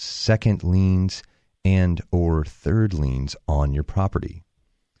 become second liens and or third liens on your property.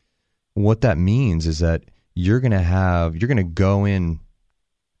 What that means is that you're going to go in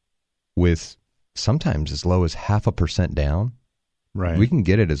with sometimes as low as 0.5% down. Right. We can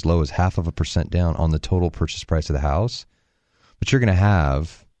get it as low as 0.5% down on the total purchase price of the house. But you're going to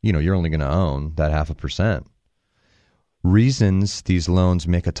have, you're only going to own that 0.5%. Reasons these loans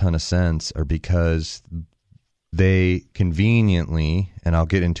make a ton of sense are because they conveniently, and I'll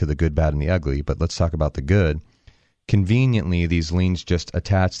get into the good, bad, and the ugly, but let's talk about the good. Conveniently, these liens just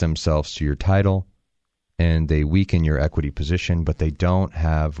attach themselves to your title and they weaken your equity position, but they don't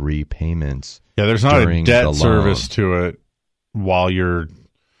have repayments. Yeah, there's not a debt service to it while you're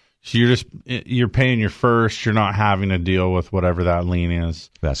paying your first. You're not having to deal with whatever that lien is.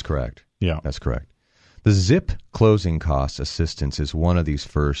 That's correct. Yeah. That's correct. The ZIP closing cost assistance is one of these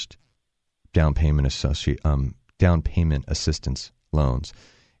first down payment assistance loans.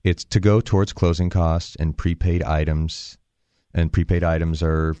 It's to go towards closing costs and prepaid items. And prepaid items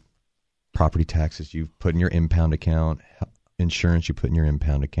are property taxes you put in your impound account, insurance you put in your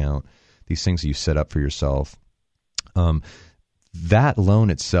impound account, these things that you set up for yourself. That loan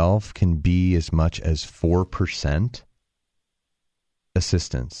itself can be as much as 4%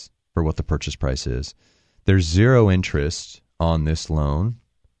 assistance for what the purchase price is. There's zero interest on this loan,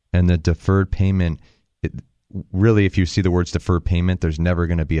 and the deferred payment, really, if you see the words deferred payment, there's never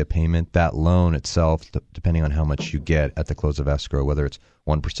going to be a payment. That loan itself, depending on how much you get at the close of escrow, whether it's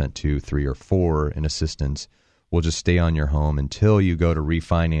 1%, 2, 3, or 4 in assistance, will just stay on your home until you go to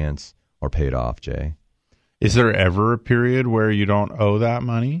refinance or pay it off, Jay. Is there ever a period where you don't owe that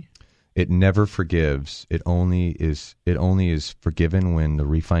money? It never forgives. It only is forgiven when the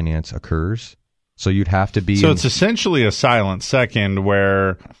refinance occurs. So you'd have to be. So it's essentially a silent second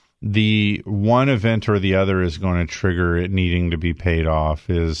where the one event or the other is going to trigger it needing to be paid off.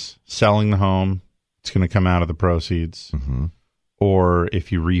 Is selling the home, it's going to come out of the proceeds, or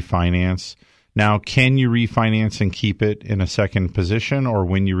if you refinance. Now, can you refinance and keep it in a second position, or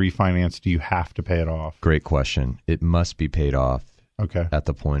when you refinance, do you have to pay it off? Great question. It must be paid off at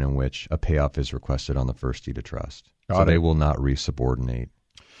the point in which a payoff is requested on the first deed of trust. So they will not resubordinate.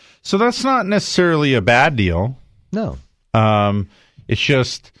 So that's not necessarily a bad deal. No. It's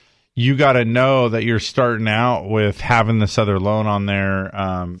just you got to know that you're starting out with having this other loan on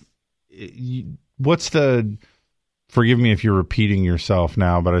there. What's the... Forgive me if you're repeating yourself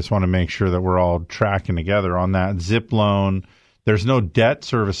now, but I just want to make sure that we're all tracking together on that ZIP loan. There's no debt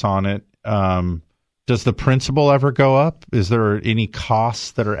service on it. Does the principal ever go up? Is there any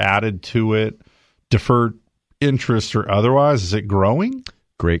costs that are added to it, deferred interest or otherwise? Is it growing?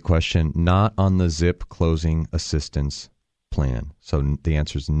 Great question. Not on the ZIP closing assistance plan. So the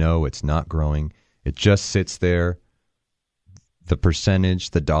answer is no, it's not growing. It just sits there. The percentage,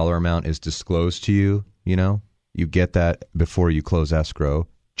 the dollar amount is disclosed to you, you know? You get that before you close escrow.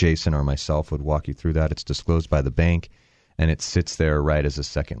 Jason or myself would walk you through that. It's disclosed by the bank, and it sits there right as a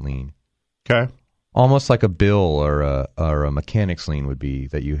second lien. Okay. Almost like a bill or a mechanic's lien would be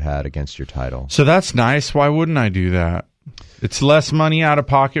that you had against your title. So that's nice. Why wouldn't I do that? It's less money out of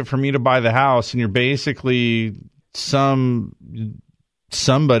pocket for me to buy the house, and you're basically somebody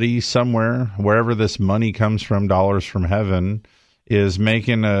somewhere, wherever this money comes from, dollars from heaven, is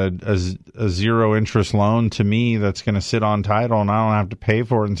making a zero interest loan to me that's going to sit on title, and I don't have to pay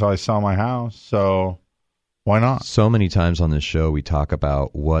for it until I sell my house. So why not? So many times on this show, we talk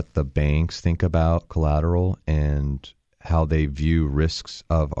about what the banks think about collateral and how they view risks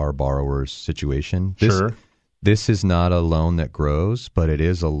of our borrower's situation. This is not a loan that grows, but it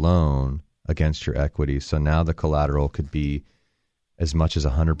is a loan against your equity. So now the collateral could be as much as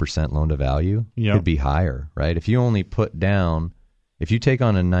 100% loan to value. Yep. Could be higher, right? If you only put down... If you take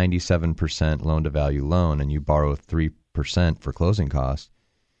on a 97% loan-to-value loan and you borrow 3% for closing costs,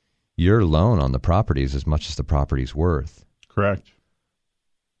 your loan on the property is as much as the property's worth. Correct.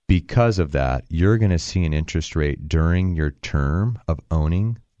 Because of that, you're going to see an interest rate during your term of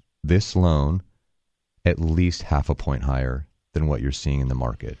owning this loan at least half a point higher than what you're seeing in the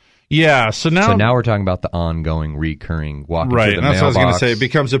market. Yeah, so now we're talking about the ongoing, recurring walking right, through the and that's what I was going to mailbox. say. It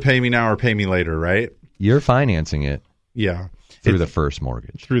becomes a pay me now or pay me later, right? You're financing it. Yeah. Through the first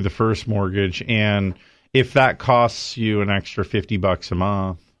mortgage. Through the first mortgage. And if that costs you an extra $50 a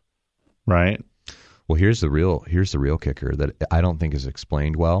month, right? Well, here's the real kicker that I don't think is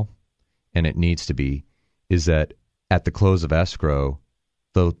explained well, and it needs to be, is that at the close of escrow,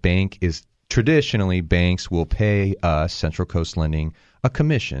 the bank is traditionally banks will pay us, Central Coast Lending, a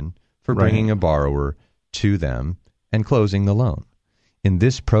commission for bringing a borrower to them and closing the loan. In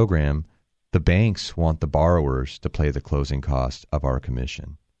this program, the banks want the borrowers to pay the closing cost of our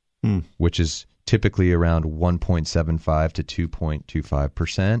commission, which is typically around 1.75 to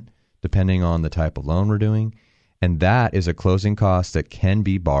 2.25%, depending on the type of loan we're doing. And that is a closing cost that can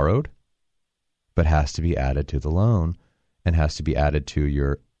be borrowed, but has to be added to the loan and has to be added to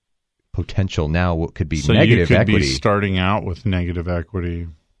your potential now what could be negative so you could equity. be starting out with negative equity.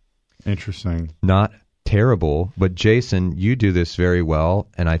 Interesting. Not terrible, but Jason, you do this very well,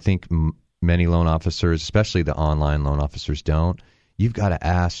 and I think many loan officers, especially the online loan officers, don't. You've got to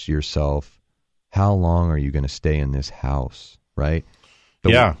ask yourself, how long are you going to stay in this house, right?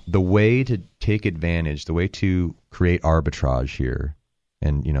 The way to take advantage, the way to create arbitrage here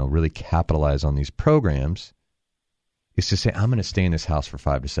and, really capitalize on these programs is to say, I'm going to stay in this house for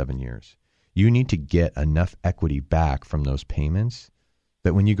 5 to 7 years. You need to get enough equity back from those payments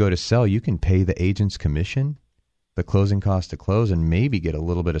that when you go to sell, you can pay the agent's commission, the closing cost to close, and maybe get a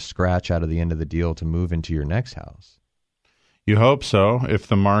little bit of scratch out of the end of the deal to move into your next house. You hope so, if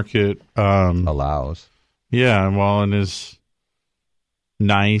the market allows. Yeah, well, and is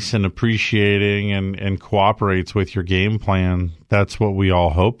nice and appreciating and cooperates with your game plan. That's what we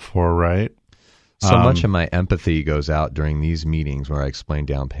all hope for, right? So much of my empathy goes out during these meetings where I explain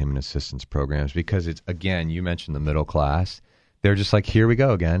down payment assistance programs because it's, again, you mentioned the middle class. They're just like, here we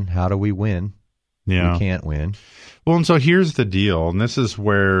go again. How do we win? Yeah. We can't win. Well, and so here's the deal, and this is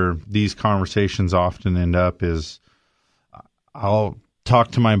where these conversations often end up is I'll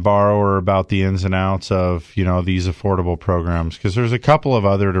talk to my borrower about the ins and outs of, these affordable programs because there's a couple of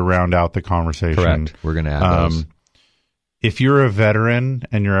other to round out the conversation. Correct. We're going to add those. If you're a veteran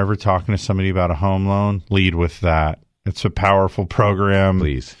and you're ever talking to somebody about a home loan, lead with that. It's a powerful program.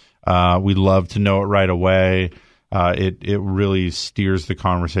 Please. We'd love to know it right away. It really steers the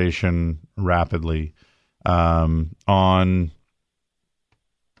conversation rapidly. On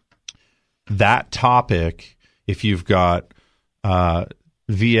that topic, if you've got VA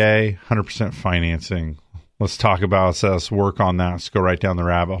 100% financing, let's talk about, let's work on that. Let's go right down the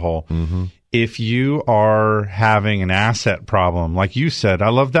rabbit hole. Mm-hmm. If you are having an asset problem, like you said, I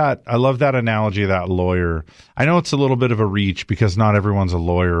love that analogy of that lawyer. I know it's a little bit of a reach because not everyone's a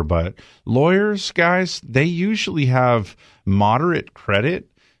lawyer, but lawyers, guys, they usually have moderate credit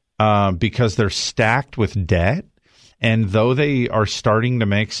because they're stacked with debt. And though they are starting to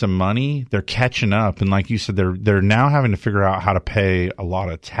make some money, they're catching up. And like you said, they're now having to figure out how to pay a lot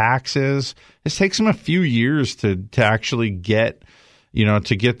of taxes. This takes them a few years to actually get,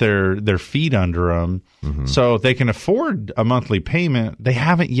 to get their feet under them. Mm-hmm. So they can afford a monthly payment. They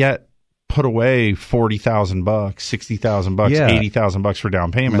haven't yet put away $40,000, $60,000, $80,000 for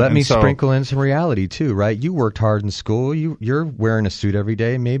down payment. Let me sprinkle in some reality too, right? You worked hard in school. You're wearing a suit every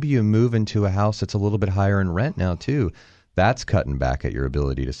day. Maybe you move into a house that's a little bit higher in rent now too. That's cutting back at your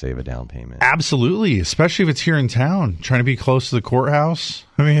ability to save a down payment. Absolutely, especially if it's here in town, trying to be close to the courthouse.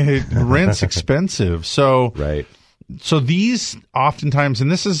 I mean, rent's expensive. So, right. So these oftentimes,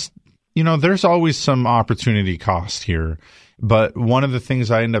 and this is, there's always some opportunity cost here. But one of the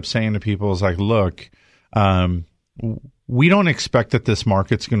things I end up saying to people is like, look, we don't expect that this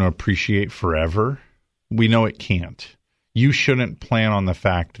market's going to appreciate forever. We know it can't. You shouldn't plan on the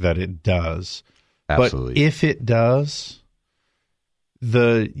fact that it does. Absolutely. But if it does,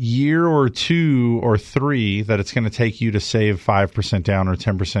 the year or 2 or 3 that it's going to take you to save 5% down or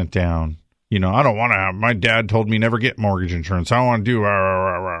 10% down, I don't want to have, my dad told me never get mortgage insurance. I don't want to do,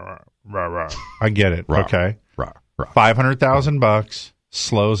 I get it. Okay. $500,000.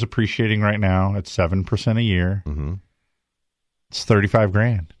 Slows appreciating right now at 7% a year. Mm-hmm. It's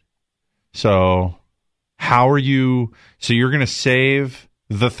 $35,000. So how are you? So you're going to save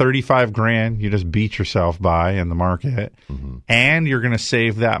the $35,000 you just beat yourself by in the market, mm-hmm. and you're going to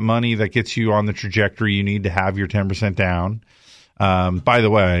save that money that gets you on the trajectory you need to have your 10% down. By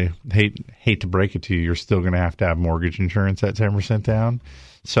the way, hate to break it to you, you're still going to have mortgage insurance at 10% down.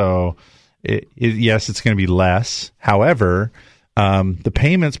 So. Yes, it's going to be less. However, the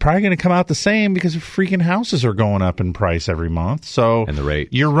payment's probably going to come out the same because freaking houses are going up in price every month. So and the rate.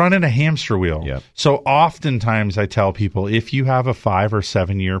 You're running a hamster wheel. Yep. So oftentimes I tell people, if you have a 5 or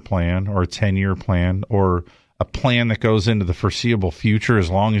 7 year plan or a 10-year plan or a plan that goes into the foreseeable future as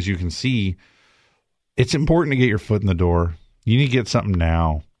long as you can see, it's important to get your foot in the door. You need to get something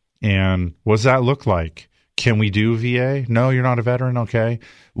now. And what does that look like? Can we do VA? No, you're not a veteran. Okay.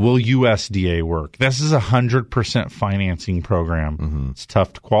 Will USDA work? This is 100% financing program. Mm-hmm. It's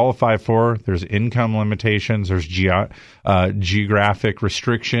tough to qualify for. There's income limitations. There's geographic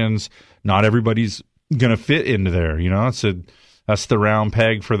restrictions. Not everybody's going to fit into there. That's the round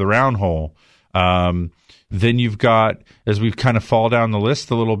peg for the round hole. Then you've got, as we've kind of fall down the list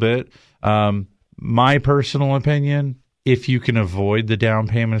a little bit, my personal opinion, if you can avoid the down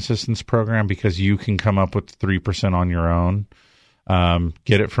payment assistance program because you can come up with 3% on your own,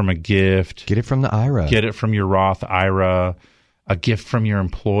 get it from a gift. Get it from the IRA. Get it from your Roth IRA. A gift from your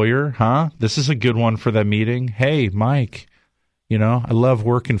employer, huh? This is a good one for that meeting. Hey, Mike, I love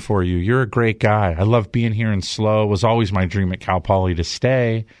working for you. You're a great guy. I love being here in SLO. It was always my dream at Cal Poly to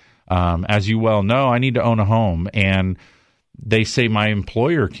stay. As you well know, I need to own a home. And they say my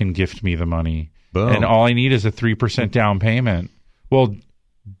employer can gift me the money. Boom. And all I need is a 3% down payment. Well,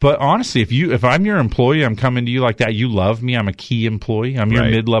 but honestly, if I'm your employee, I'm coming to you like that. You love me. I'm a key employee. I'm your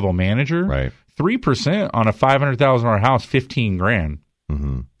mid-level manager. Right. 3% on a $500,000 house, $15,000.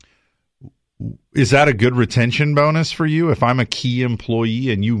 Mm-hmm. Is that a good retention bonus for you? If I'm a key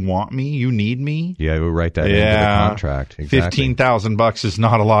employee and you want me, you need me. Yeah, we'll write that into the contract. Exactly. $15,000 is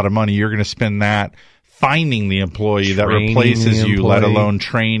not a lot of money. You're going to spend that finding the employee that replaces you, let alone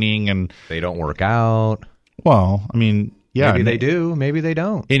training. And they don't work out. Well, I mean, yeah. Maybe they do. Maybe they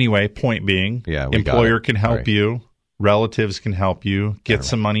don't. Anyway, point being, employer can help you. Relatives can help you. Get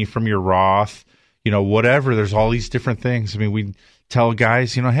some money from your Roth. Whatever. There's all these different things. I mean, we tell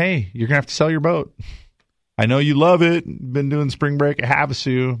guys, hey, you're going to have to sell your boat. I know you love it. Been doing spring break at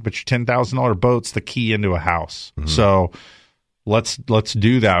Havasu, but your $10,000 boat's the key into a house. Mm-hmm. So let's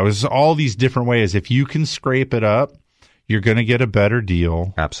do that. There's all these different ways. If you can scrape it up, you're going to get a better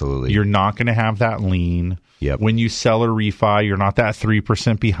deal. Absolutely. You're not going to have that lien. Yep. When you sell or refi, you're not that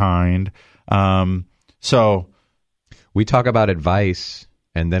 3% behind. So we talk about advice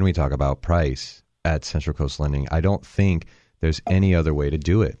and then we talk about price at Central Coast Lending. I don't think there's any other way to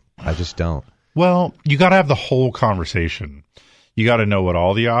do it. I just don't. Well, you got to have the whole conversation. You got to know what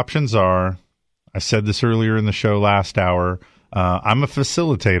all the options are. I said this earlier in the show last hour. I'm a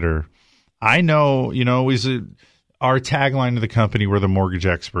facilitator. I know, our tagline to the company, we're the mortgage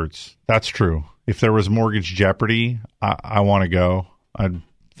experts. That's true. If there was Mortgage Jeopardy, I want to go. I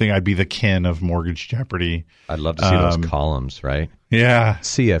think I'd be the kin of Mortgage Jeopardy. I'd love to see those columns, right? Yeah.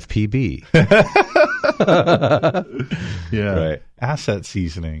 CFPB. Yeah. Right. Asset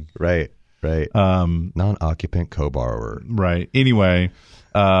seasoning. Right. Non-occupant co-borrower. Right. Anyway,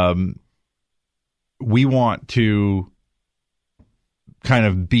 we want to kind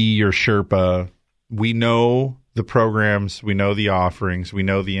of be your Sherpa. We know the programs, we know the offerings, we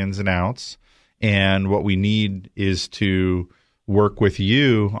know the ins and outs, and what we need is to work with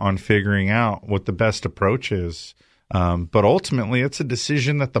you on figuring out what the best approach is. But ultimately, it's a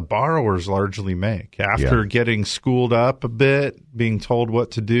decision that the borrowers largely make. After getting schooled up a bit, being told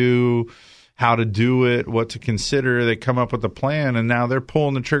what to do, how to do it, what to consider, they come up with a plan, and now they're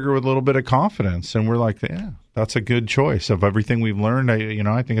pulling the trigger with a little bit of confidence. And we're like, yeah, that's a good choice. Of everything we've learned,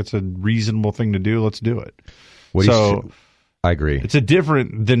 I think it's a reasonable thing to do. Let's do it. I agree. It's a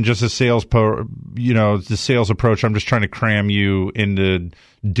different than just a sales the sales approach. I'm just trying to cram you into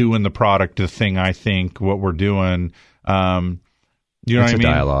doing the product, the thing I think, what we're doing. You know what I mean?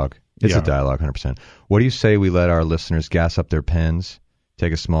 Dialogue. It's a dialogue, 100%. What do you say we let our listeners gas up their pens,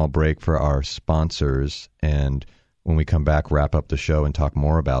 take a small break for our sponsors, and when we come back, wrap up the show and talk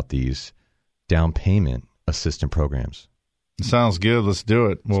more about these down payment assistance programs? Sounds good. Let's do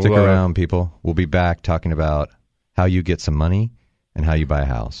it. Stick around, people. We'll be back talking about how you get some money and how you buy a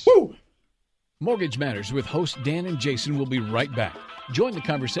house. Woo! Mortgage Matters with hosts Dan and Jason will be right back. Join the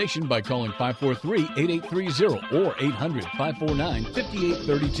conversation by calling 543-8830 or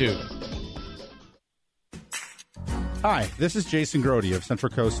 800-549-5832. Hi, this is Jason Grody of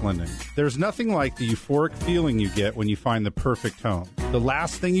Central Coast Lending. There's nothing like the euphoric feeling you get when you find the perfect home. The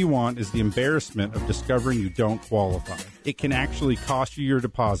last thing you want is the embarrassment of discovering you don't qualify. It can actually cost you your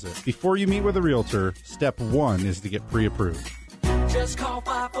deposit. Before you meet with a realtor, step one is to get pre-approved. Just call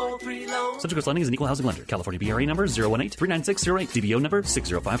 543-LOAN. Central Coast Lending is an equal housing lender. California BRA number 018-39608. DBO number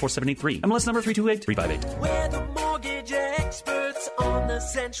 6054783. MLS number 328358. We're the mortgage experts on the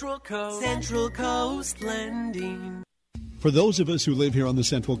Central Coast. Central Coast Lending. For those of us who live here on the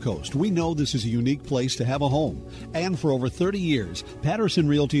Central Coast, we know this is a unique place to have a home. And for over 30 years, Patterson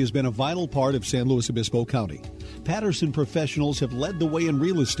Realty has been a vital part of San Luis Obispo County. Patterson professionals have led the way in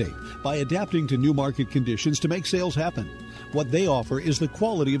real estate by adapting to new market conditions to make sales happen. What they offer is the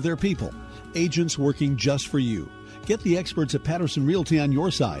quality of their people, agents working just for you. Get the experts at Patterson Realty on your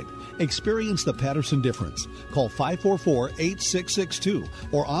side. Experience the Patterson difference. Call 544-8662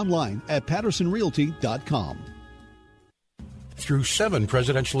 or online at pattersonrealty.com. Through 7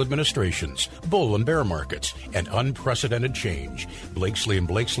 presidential administrations, bull and bear markets, and unprecedented change, Blakesley &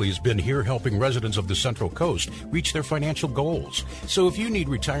 Blakesley has been here helping residents of the Central Coast reach their financial goals. So if you need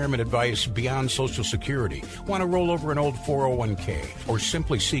retirement advice beyond Social Security, want to roll over an old 401k, or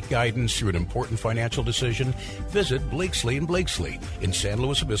simply seek guidance through an important financial decision, visit Blakesley & Blakesley in San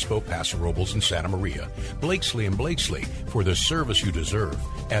Luis Obispo, Paso Robles, and Santa Maria. Blakesley & Blakesley for the service you deserve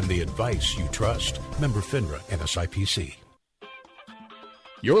and the advice you trust. Member FINRA and SIPC.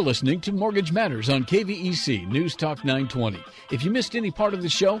 You're listening to Mortgage Matters on KVEC News Talk 920. If you missed any part of the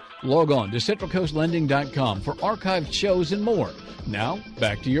show, log on to CentralCoastLending.com for archived shows and more. Now,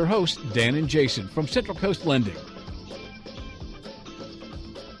 back to your hosts, Dan and Jason from Central Coast Lending.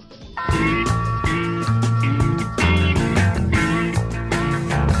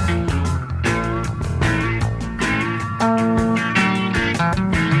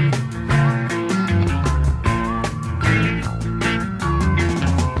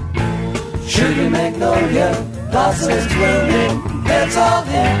 Sugar magnolia, blossoms blooming, that's all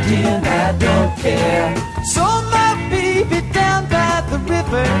empty and I don't care. So my baby down by the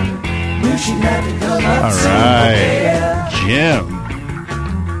river, knew she'd have to come up. All right, Jim.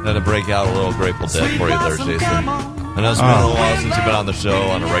 Had to break out a little Grateful Dead for you there, Jason. I know it's been a little while since you've been on the show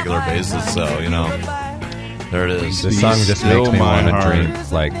on a regular basis, so, there it is. This song just makes me want to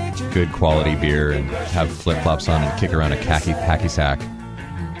drink, like, good quality beer and have flip-flops on and kick around a hacky sack.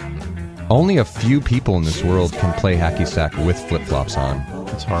 Only a few people in this world can play hacky sack with flip-flops on.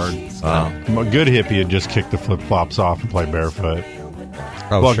 It's hard. A good hippie would just kick the flip-flops off and play barefoot.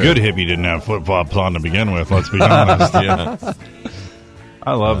 Oh, sure. Good hippie didn't have flip-flops on to begin with, let's be honest.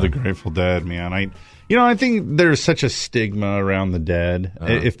 I love the Grateful Dead, man. I think there's such a stigma around the Dead.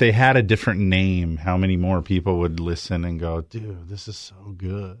 If they had a different name, how many more people would listen and go, dude, this is so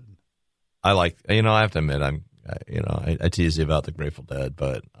good. I have to admit, I tease you about the Grateful Dead,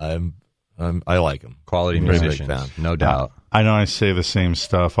 but I like them. Quality musicians, no doubt. I know I say the same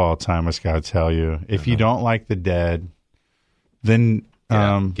stuff all the time. I just got to tell you, if you don't like the Dead, then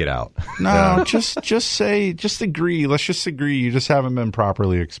Get out. No, just agree. Let's just agree. You just haven't been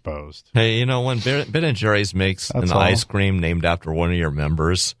properly exposed. Hey, when Ben and Jerry's makes an ice cream named after one of your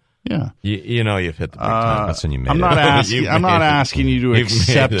members, yeah, you've hit the big time. That's when you made I'm it. not asking. I'm not asking you to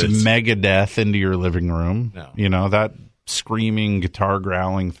accept Megadeth into your living room. No. That screaming guitar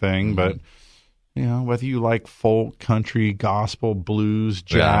growling thing, but. Whether you like folk, country, gospel, blues,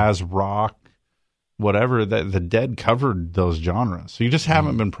 jazz, rock, whatever, the Dead covered those genres. So you just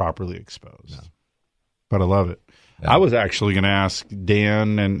haven't been properly exposed. No. But I love it. Yeah. I was actually going to ask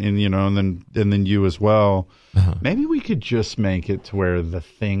Dan and then you as well. Uh-huh. Maybe we could just make it to where the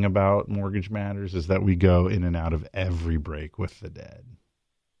thing about Mortgage Matters is that we go in and out of every break with the Dead.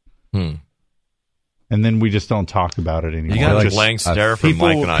 And then we just don't talk about it anymore. You got a blank stare from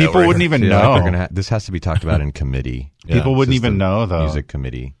Mike and I. People wouldn't even know. Like this has to be talked about in committee. People wouldn't even know, though. Music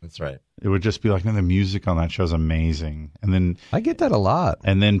committee. That's right. It would just be like, no, the music on that show is amazing. And then I get that a lot.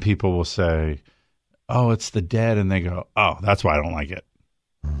 And then people will say, oh, it's the Dead. And they go, oh, that's why I don't like it.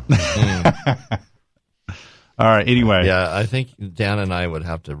 All right. Anyway. Yeah, I think Dan and I would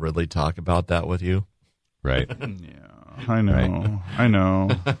have to really talk about that with you. Right. I know. Right. I know.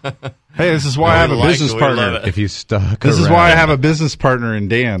 Hey, this is why I have a business partner. If you stuck This is why I have a business partner in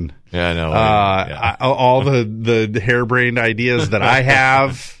Dan. Yeah, I know. All the harebrained ideas that I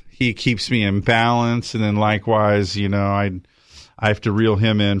have, he keeps me in balance. And then likewise, I have to reel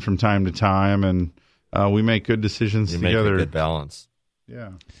him in from time to time. And we make good decisions together. Make a good balance.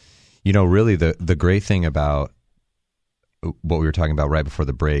 Yeah. Really the great thing about what we were talking about right before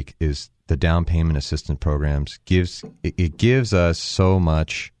the break is the down payment assistance programs gives us so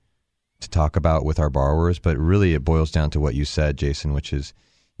much to talk about with our borrowers, but really it boils down to what you said, Jason, which is,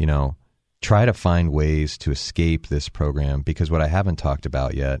 try to find ways to escape this program, because what I haven't talked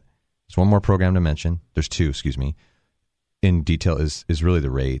about yet is one more program to mention. There's two, excuse me, in detail is really the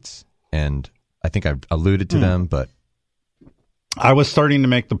rates. And I think I've alluded to them, but I was starting to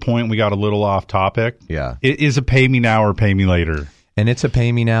make the point. We got a little off topic. Yeah. It is a pay me now or pay me later. And it's a pay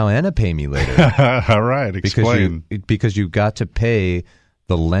me now and a pay me later. All right, explain. Because you got to pay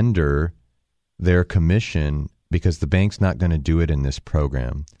the lender their commission because the bank's not going to do it in this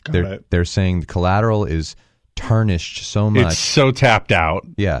program. They're saying the collateral is tarnished so much. It's so tapped out.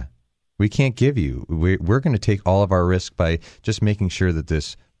 Yeah. We can't give you. We're going to take all of our risk by just making sure that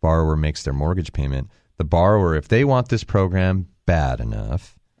this borrower makes their mortgage payment. The borrower, if they want this program bad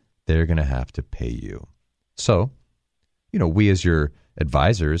enough, they're going to have to pay you. So, we as your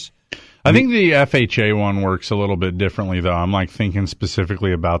advisors. I think the FHA one works a little bit differently, though. I'm thinking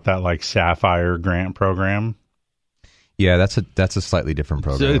specifically about that Sapphire grant program. Yeah, that's a slightly different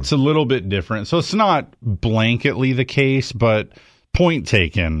program. So it's a little bit different. So it's not blanketly the case, but point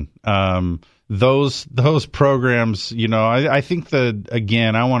taken. Those programs, I think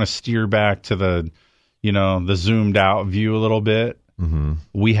again, I want to steer back to the zoomed out view a little bit. Mm-hmm.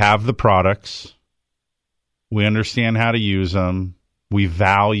 We have the products. We understand how to use them. We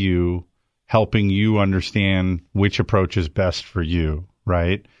value helping you understand which approach is best for you,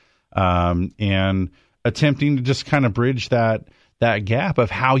 right? And attempting to just kind of bridge that gap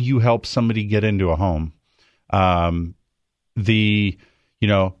of how you help somebody get into a home. Coming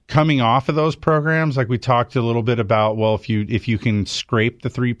off of those programs, like we talked a little bit about, well, if you can scrape the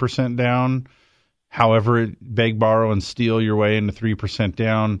 3% down, however, beg, borrow, and steal your way into 3%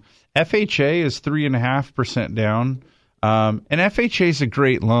 down. FHA is 3.5% down, and FHA is a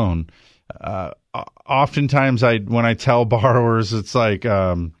great loan. Oftentimes, when I tell borrowers, it's like,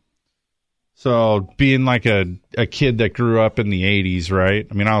 so being like a kid that grew up in the 80s, right?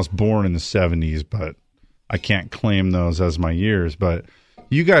 I mean, I was born in the 70s, but I can't claim those as my years. But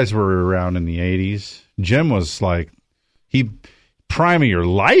you guys were around in the 80s. Jim was prime of your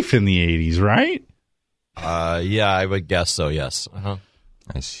life in the 80s, right? Yeah, I would guess so, yes. Uh-huh.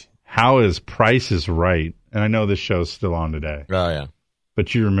 Nice. How is Price is Right? And I know this show's still on today. Oh, yeah.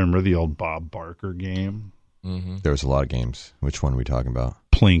 But you remember the old Bob Barker game? Mm-hmm. There was a lot of games. Which one are we talking about?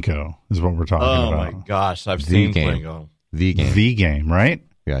 Plinko is what we're talking about. Oh, my gosh. I've seen Plinko. The game. The game, right?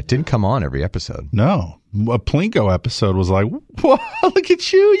 Yeah, it didn't come on every episode. No. A Plinko episode was like, whoa, look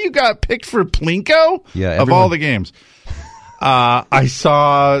at you. You got picked for Plinko? Yeah. Of all the games. I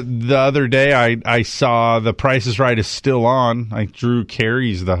saw the other day, I saw The Price is Right is still on. Like Drew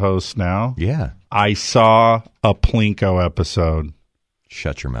Carey's the host now. Yeah. I saw a Plinko episode.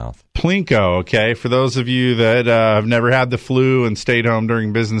 Shut your mouth. Plinko, okay? For those of you that have never had the flu and stayed home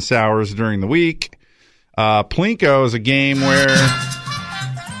during business hours during the week, Plinko is a game where,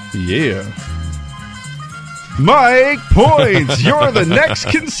 yeah. Mike Points, you're the next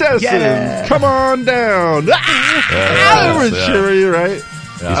contestant. Come on down. Sure, you're right.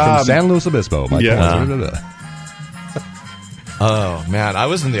 He's from San Luis Obispo. Mike Points. Oh, man. I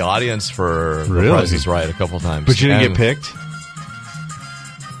was in the audience for The Price is Right a couple times. But you didn't get picked?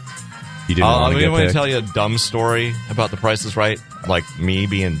 You didn't want to get picked? I'm going picked? to tell you a dumb story about The Price is Right, like me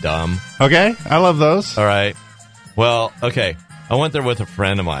being dumb. Okay. I love those. All right. Well, okay. I went there with a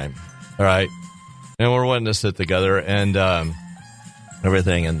friend of mine. All right. And we're wanting to sit together and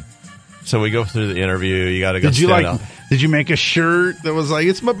everything. And so we go through the interview. You got to go stand out. Did you make a shirt that was like,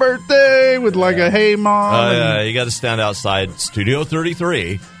 it's my birthday with like a hey mom? Yeah, you got to stand outside Studio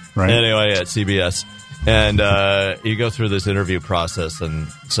 33. Right. Anyway, at CBS. And you go through this interview process. And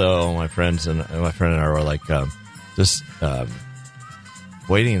so my friend and I were like, just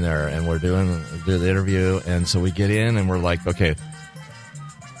waiting there. And we're doing the interview. And so we get in and we're like, okay.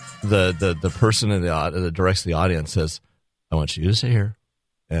 The person that directs the audience says, I want you to sit here.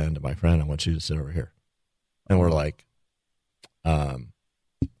 And my friend, I want you to sit over here. And we're like, I'm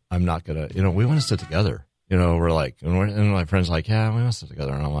not going to, we want to sit together. We're like, and my friend's like, yeah, we want to sit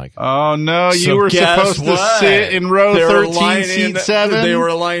together. And I'm like, oh, no, you were supposed to sit in row 13, seat 7. They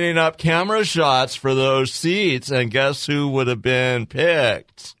were lining up camera shots for those seats. And guess who would have been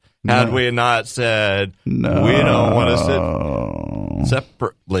picked? Had we not said, we don't want to sit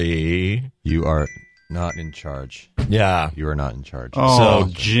separately. You are not in charge. Yeah. You are not in charge. Oh,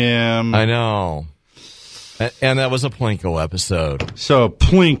 Jim. I know. And that was a Plinko episode. So,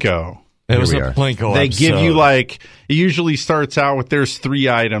 Plinko. It was a Plinko They episode. give you it usually starts out with there's 3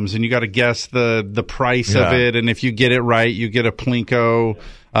 items, and you got to guess the price of it. And if you get it right, you get a Plinko.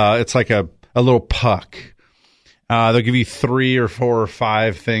 It's like a little puck. They'll give you 3 or 4 or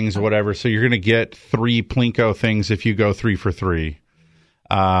 5 things, whatever. So you're going to get 3 Plinko things if you go 3 for 3.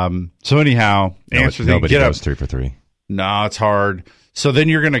 So anyhow, nobody goes 3 for 3. No, it's hard. So then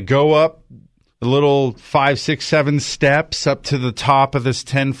you're going to go up a little 5, 6, 7 steps up to the top of this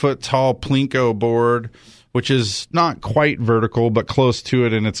 10-foot tall Plinko board, which is not quite vertical, but close to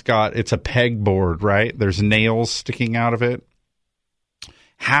it. And it's a peg board, right? There's nails sticking out of it.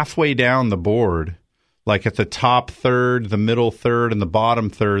 Halfway down the board, like at the top third, the middle third, and the bottom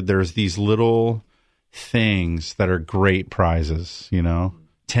third, there's these little things that are great prizes,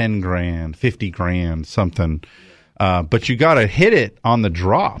 10 grand, 50 grand, something. But you got to hit it on the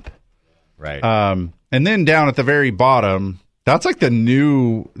drop. Right. And then down at the very bottom, that's like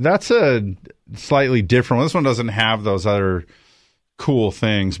that's a slightly different one. This one doesn't have those other cool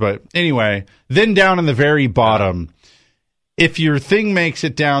things. But anyway, then down in the very bottom, if your thing makes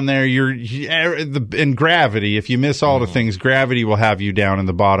it down there, in gravity, if you miss all the things, gravity will have you down in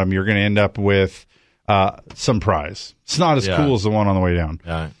the bottom. You're going to end up with some prize. It's not as cool as the one on the way down.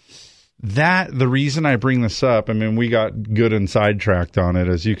 Yeah. The reason I bring this up, I mean, we got good and sidetracked on it.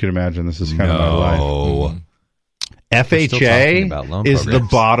 As you can imagine, this is kind of my life. FHA is the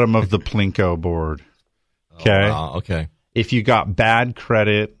bottom of the Plinko board. Okay. Oh, wow. Okay. If you got bad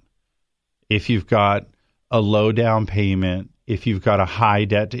credit, if you've got a low down payment, if you've got a high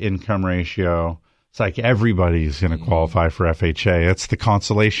debt to income ratio, it's like everybody's going to qualify for FHA. It's the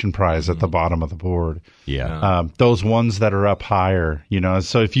consolation prize at the bottom of the board. Yeah. Those ones that are up higher,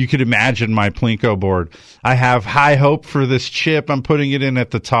 So if you could imagine my Plinko board, I have high hope for this chip. I'm putting it in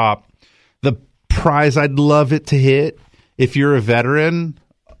at the top. The prize I'd love it to hit, if you're a veteran,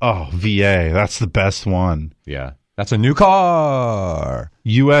 VA. That's the best one. Yeah. That's a new car.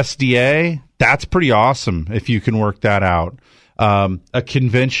 USDA, that's pretty awesome if you can work that out. A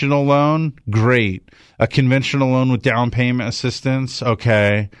conventional loan, great. A conventional loan with down payment assistance,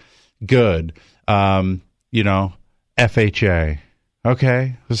 okay, good. FHA,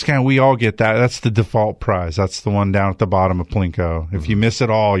 okay. We all get that. That's the default prize. That's the one down at the bottom of Plinko. If you miss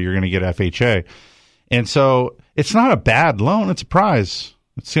it all, you're going to get FHA. And so it's not a bad loan. It's a prize.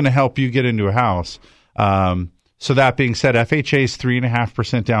 It's going to help you get into a house. So that being said, FHA is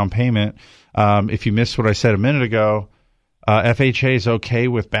 3.5% down payment. If you missed what I said a minute ago, FHA is okay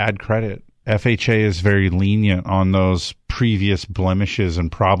with bad credit. FHA is very lenient on those previous blemishes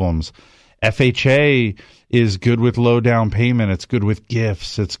and problems. FHA is good with low down payment. It's good with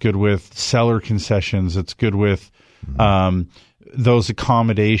gifts. It's good with seller concessions. It's good with those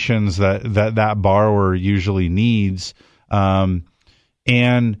accommodations that borrower usually needs. And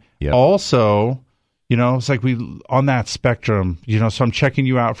also, it's like on that spectrum, so I'm checking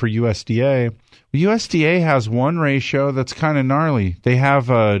you out for USDA. USDA has one ratio that's kind of gnarly. They have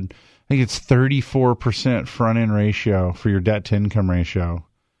I think it's 34% front end ratio for your debt to income ratio.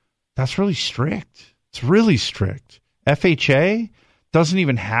 That's really strict. It's really strict. FHA doesn't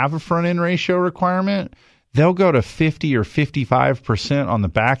even have a front end ratio requirement. they'll go to 50 or 55% on the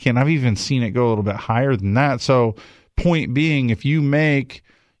back end. I've even seen it go a little bit higher than that. So point being, if you make,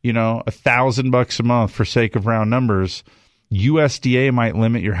 $1,000 a month for sake of round numbers, USDA might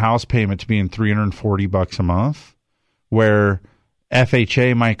limit your house payment to being $340 a month, where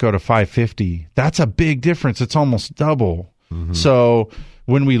FHA might go to $550. That's a big difference. It's almost double. Mm-hmm. So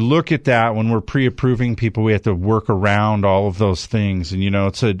when we look at that, when we're pre-approving people, we have to work around all of those things. And,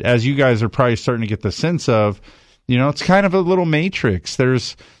 as you guys are probably starting to get the sense of, it's kind of a little matrix.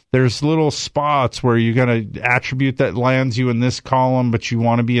 There's little spots where you're going to attribute that lands you in this column, but you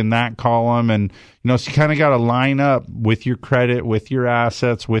want to be in that column. And, so you kind of got to line up with your credit, with your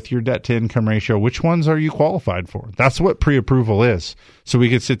assets, with your debt to income ratio. Which ones are you qualified for? That's what pre-approval is. So we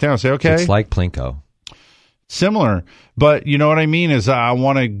could sit down and say, okay. It's like Plinko. Similar, but you know what I mean is I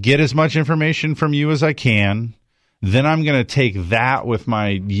want to get as much information from you as I can. Then I'm going to take that with my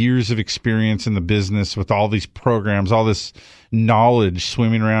years of experience in the business, with all these programs, all this knowledge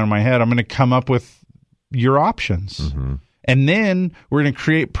swimming around in my head. I'm going to come up with your options. Mm-hmm. And then we're going to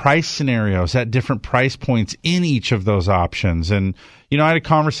create price scenarios at different price points in each of those options. And, I had a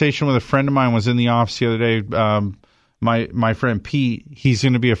conversation with a friend of mine, was in the office the other day. My friend Pete, he's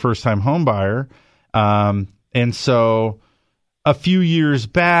going to be a first-time home buyer. And so a few years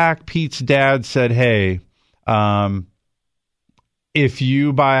back, Pete's dad said, hey, if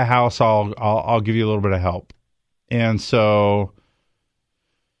you buy a house, I'll give you a little bit of help. And so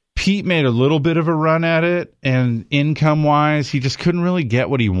Pete made a little bit of a run at it, and income-wise, he just couldn't really get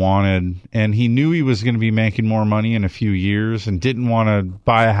what he wanted. And he knew he was going to be making more money in a few years and didn't want to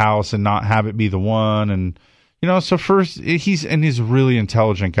buy a house and not have it be the one. And, so first, he's a really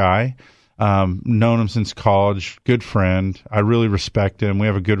intelligent guy. Known him since college, good friend. I really respect him. We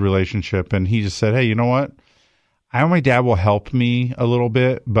have a good relationship. And he just said, hey, you know what? I know my dad will help me a little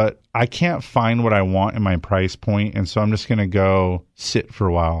bit, but I can't find what I want in my price point. And so I'm just going to go sit for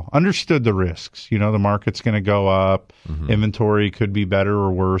a while. Understood the risks. The market's going to go up. Mm-hmm. Inventory could be better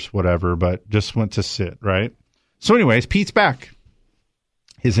or worse, whatever, but just went to sit, right? So anyways, Pete's back.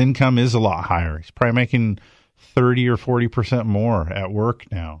 His income is a lot higher. He's probably making 30 or 40% more at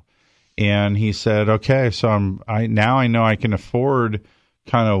work now. And he said, okay, so I know I can afford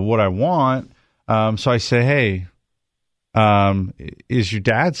kind of what I want. So I say, hey, is your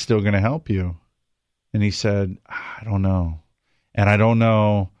dad still going to help you? And he said, I don't know. And I don't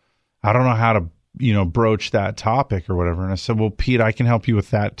know how to, broach that topic or whatever. And I said, well, Pete, I can help you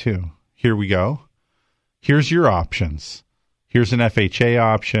with that too. Here we go. Here's your options. Here's an FHA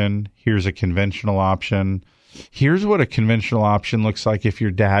option. Here's a conventional option. Here's what a conventional option looks like if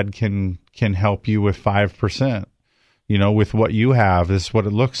your dad can help you with 5%. With what you have, this is what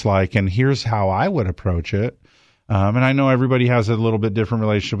it looks like. And here's how I would approach it. And I know everybody has a little bit different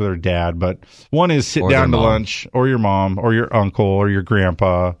relationship with their dad, but one is sit down to lunch, or your mom, or your uncle, or your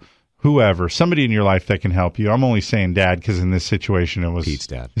grandpa, whoever, somebody in your life that can help you. I'm only saying dad because in this situation it was Pete's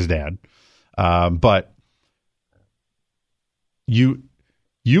dad. His dad. But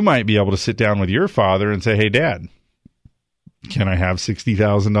you might be able to sit down with your father and say, hey, Dad, can I have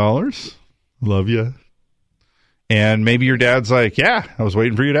 $60,000? Love you. And maybe your dad's like, yeah, I was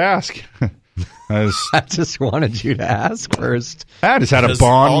waiting for you to ask. I just wanted you to ask first. I just had a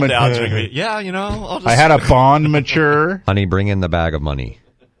bond mature. Yeah, I had a bond mature. Honey, bring in the bag of money.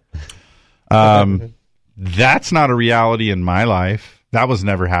 That's not a reality in my life. That was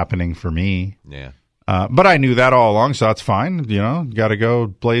never happening for me. Yeah. But I knew that all along, so that's fine. Got to go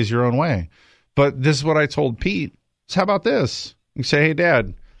blaze your own way. But this is what I told Pete. So how about this? You say, hey,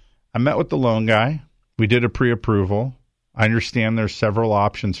 Dad, I met with the loan guy. We did a pre-approval. I understand there's several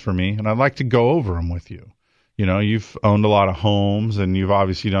options for me, and I'd like to go over them with you. You've owned a lot of homes, and you've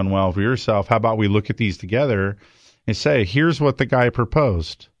obviously done well for yourself. How about we look at these together and say, here's what the guy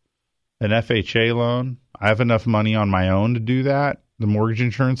proposed. An FHA loan. I have enough money on my own to do that. The mortgage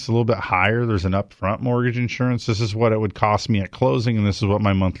insurance is a little bit higher. There's an upfront mortgage insurance. This is what it would cost me at closing, and this is what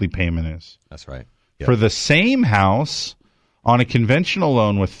my monthly payment is. That's right. Yep. For the same house on a conventional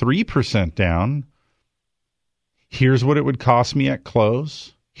loan with 3% down, here's what it would cost me at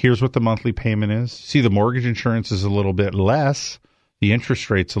close. Here's what the monthly payment is. See, the mortgage insurance is a little bit less. The interest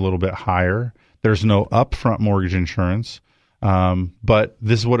rate's a little bit higher. There's no upfront mortgage insurance. But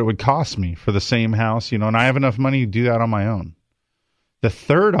this is what it would cost me for the same house, and I have enough money to do that on my own. The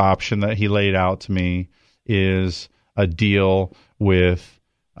third option that he laid out to me is a deal with,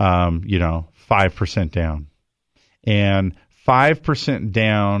 5% down. And 5%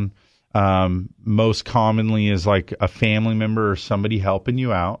 down most commonly is like a family member or somebody helping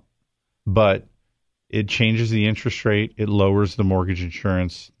you out. But It changes the interest rate. It lowers the mortgage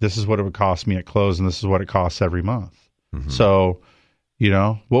insurance. This is what it would cost me at close, and this is what it costs every month. Mm-hmm. So,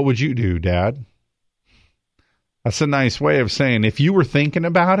 what would you do, Dad? That's a nice way of saying if you were thinking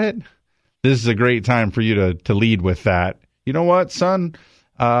about it, this is a great time for you to lead with that. You know what, son?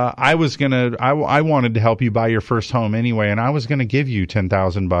 I wanted to help you buy your first home anyway, and I was going to give you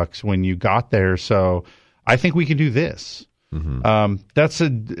 $10,000 when you got there. So I think we can do this. Mm-hmm.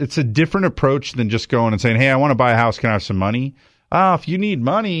 It's a different approach than just going and saying, hey, I want to buy a house. Can I have some money? If you need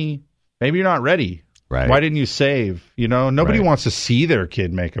money, maybe you're not ready. Right. Why didn't you save? Nobody wants to see their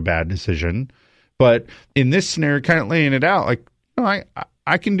kid make a bad decision. But in this scenario, kind of laying it out, like,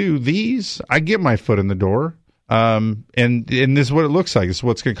 I can do these. I get my foot in the door. And this is what it looks like. This is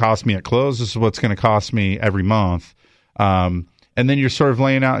what's going to cost me at close. This is what's going to cost me every month. And then you're sort of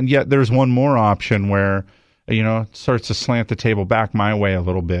laying out, and yet there's one more option where, it starts to slant the table back my way a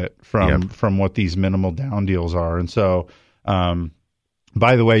little bit from what these minimal down deals are. And so,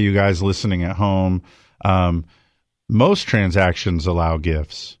 by the way, you guys listening at home, most transactions allow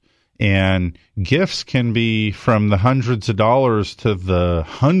gifts. And gifts can be from the hundreds of dollars to the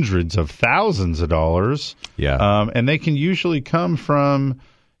hundreds of thousands of dollars. Yeah. And they can usually come from,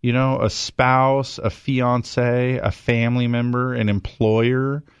 a spouse, a fiance, a family member, an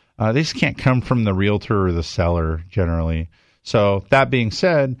employer. They just can't come from the realtor or the seller generally. So that being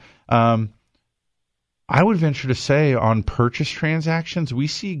said, I would venture to say on purchase transactions, we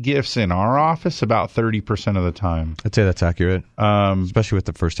see gifts in our office about 30% of the time. I'd say that's accurate, especially with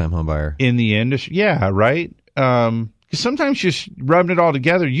the first-time home buyer. In the industry, yeah, right? Because sometimes just rubbing it all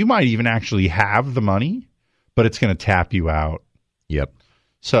together, you might even actually have the money, but it's going to tap you out. Yep.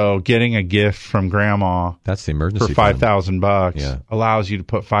 So getting a gift from grandma that's the emergency for $5,000 allows you to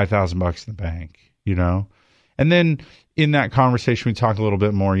put $5,000 in the bank, And then in that conversation, we talked a little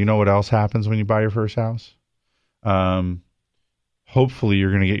bit more. You know what else happens when you buy your first house? Hopefully, you're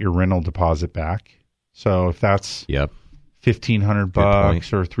going to get your rental deposit back. So if that's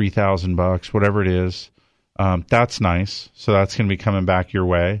 $1,500 or $3,000, whatever it is, that's nice. So that's going to be coming back your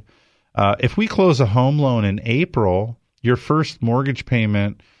way. If we close a home loan in April, your first mortgage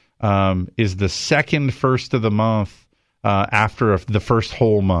payment is the second first of the month after the first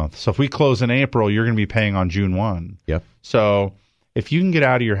whole month. So if we close in April, you're going to be paying on June 1. Yep. So if you can get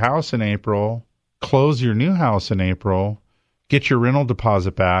out of your house in April, close your new house in April, get your rental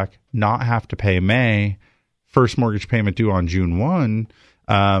deposit back, not have to pay May, first mortgage payment due on June 1,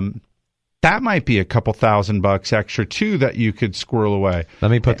 that might be a couple $1,000 extra too that you could squirrel away.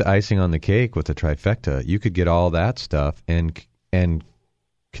 Let me put the icing on the cake with the trifecta. You could get all that stuff, and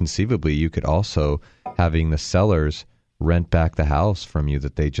conceivably you could also having the sellers rent back the house from you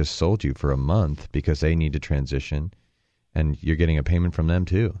that they just sold you for a month because they need to transition, and you're getting a payment from them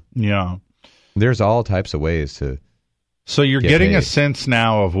too. Yeah. There's all types of ways to. So you're getting a sense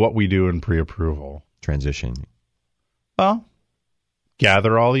now of what we do in pre-approval. Transition. Well,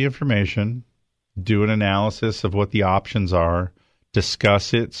 gather all the information, do an analysis of what the options are,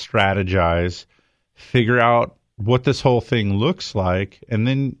 discuss it, strategize, figure out what this whole thing looks like,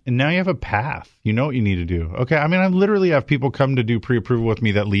 and now you have a path. You know what you need to do. Okay, I mean, I literally have people come to do pre-approval with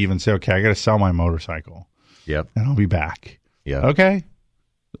me that leave and say, okay, I got to sell my motorcycle. Yep. And I'll be back. Yeah. Okay.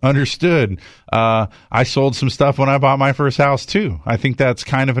 Understood. I sold some stuff when I bought my first house too. I think that's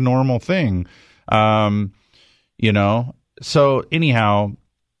kind of a normal thing. So anyhow,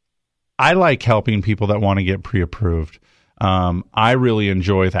 I like helping people that want to get pre-approved. I really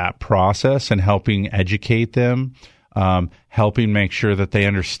enjoy that process and helping educate them, helping make sure that they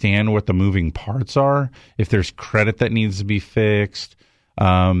understand what the moving parts are. If there's credit that needs to be fixed,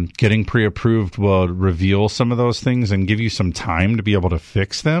 getting pre-approved will reveal some of those things and give you some time to be able to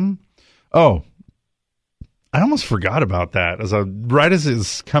fix them. Oh, I almost forgot about that. Right as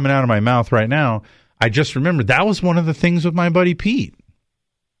it's coming out of my mouth right now, I just remembered that was one of the things with my buddy Pete.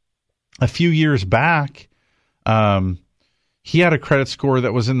 A few years back, he had a credit score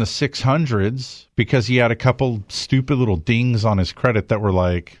that was in the 600s because he had a couple stupid little dings on his credit that were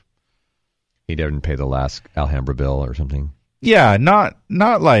like... He didn't pay the last Alhambra bill or something. Yeah, not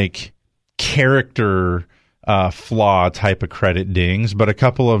like character flaw type of credit dings, but a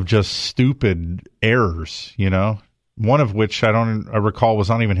couple of just stupid errors, One of which I recall was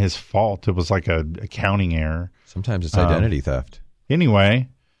not even his fault. It was like a accounting error. Sometimes it's identity theft. Anyway,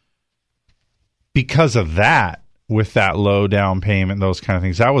 because of that, with that low down payment, those kind of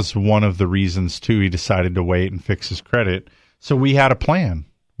things, that was one of the reasons, too, he decided to wait and fix his credit. So we had a plan.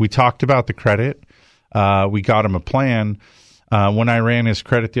 We talked about the credit. We got him a plan. When I ran his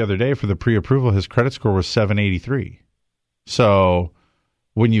credit the other day for the pre-approval, his credit score was 783. So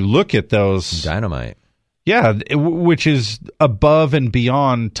when you look at those... Dynamite. Yeah, which is above and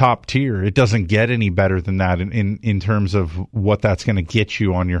beyond top tier. It doesn't get any better than that in terms of what that's going to get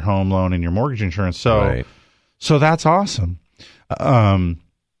you on your home loan and your mortgage insurance. So, So that's awesome.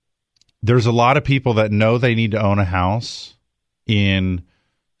 There's a lot of people that know they need to own a house in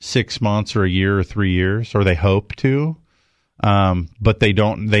 6 months or a year or 3 years, or they hope to, but they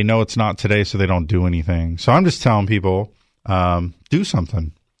don't. They know it's not today, so they don't do anything. So I'm just telling people, do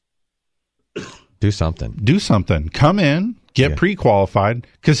something. Do something. Do something. Come in, get pre-qualified.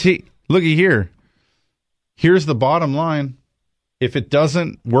 Because looky here. Here's the bottom line. If it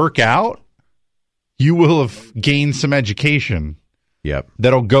doesn't work out, you will have gained some education. Yep.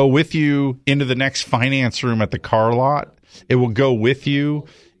 That'll go with you into the next finance room at the car lot. It will go with you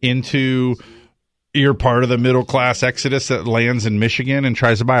into you're part of the middle class exodus that lands in Michigan and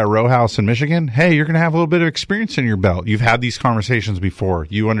tries to buy a row house in Michigan. Hey, you're going to have a little bit of experience in your belt. You've had these conversations before.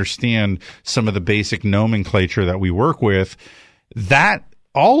 You understand some of the basic nomenclature that we work with.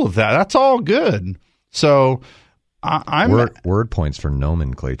 All of that's all good. So I'm word points for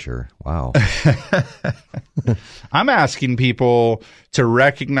nomenclature. Wow. I'm asking people to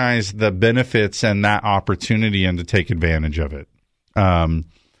recognize the benefits and that opportunity and to take advantage of it.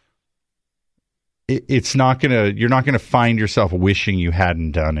 It's not you're not gonna find yourself wishing you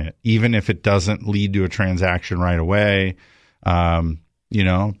hadn't done it, even if it doesn't lead to a transaction right away.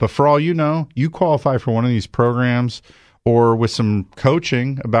 But for all you know, you qualify for one of these programs or with some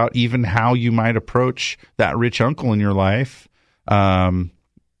coaching about even how you might approach that rich uncle in your life.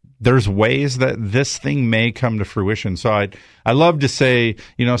 There's ways that this thing may come to fruition. So I love to say,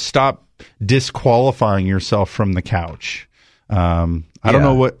 stop disqualifying yourself from the couch. I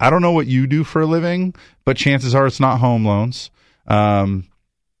don't know what you do for a living, but chances are it's not home loans. And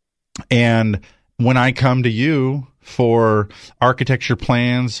when I come to you for architecture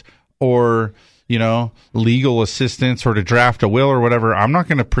plans or, legal assistance or to draft a will or whatever, I'm not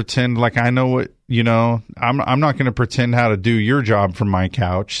going to pretend like I know what, I'm not going to pretend how to do your job from my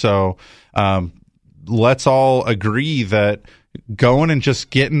couch. So, let's all agree that going and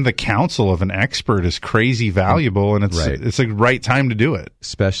just getting the counsel of an expert is crazy valuable, and it's a right time to do it.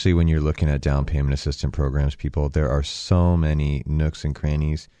 Especially when you're looking at down payment assistance programs, people. There are so many nooks and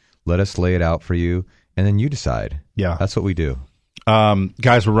crannies. Let us lay it out for you, and then you decide. Yeah. That's what we do.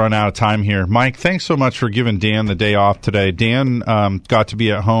 Guys, we're running out of time here. Mike, thanks so much for giving Dan the day off today. Dan got to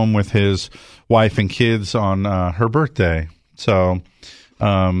be at home with his wife and kids on her birthday. So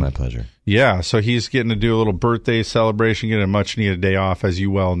my pleasure. Yeah, so he's getting to do a little birthday celebration, getting a much-needed day off. As you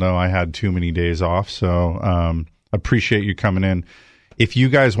well know, I had too many days off, so appreciate you coming in. If you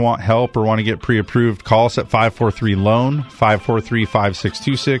guys want help or want to get pre-approved, call us at 543-LOAN,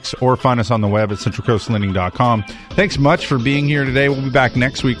 543-5626, or find us on the web at centralcoastlending.com. Thanks much for being here today. We'll be back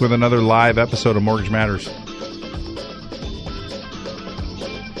next week with another live episode of Mortgage Matters.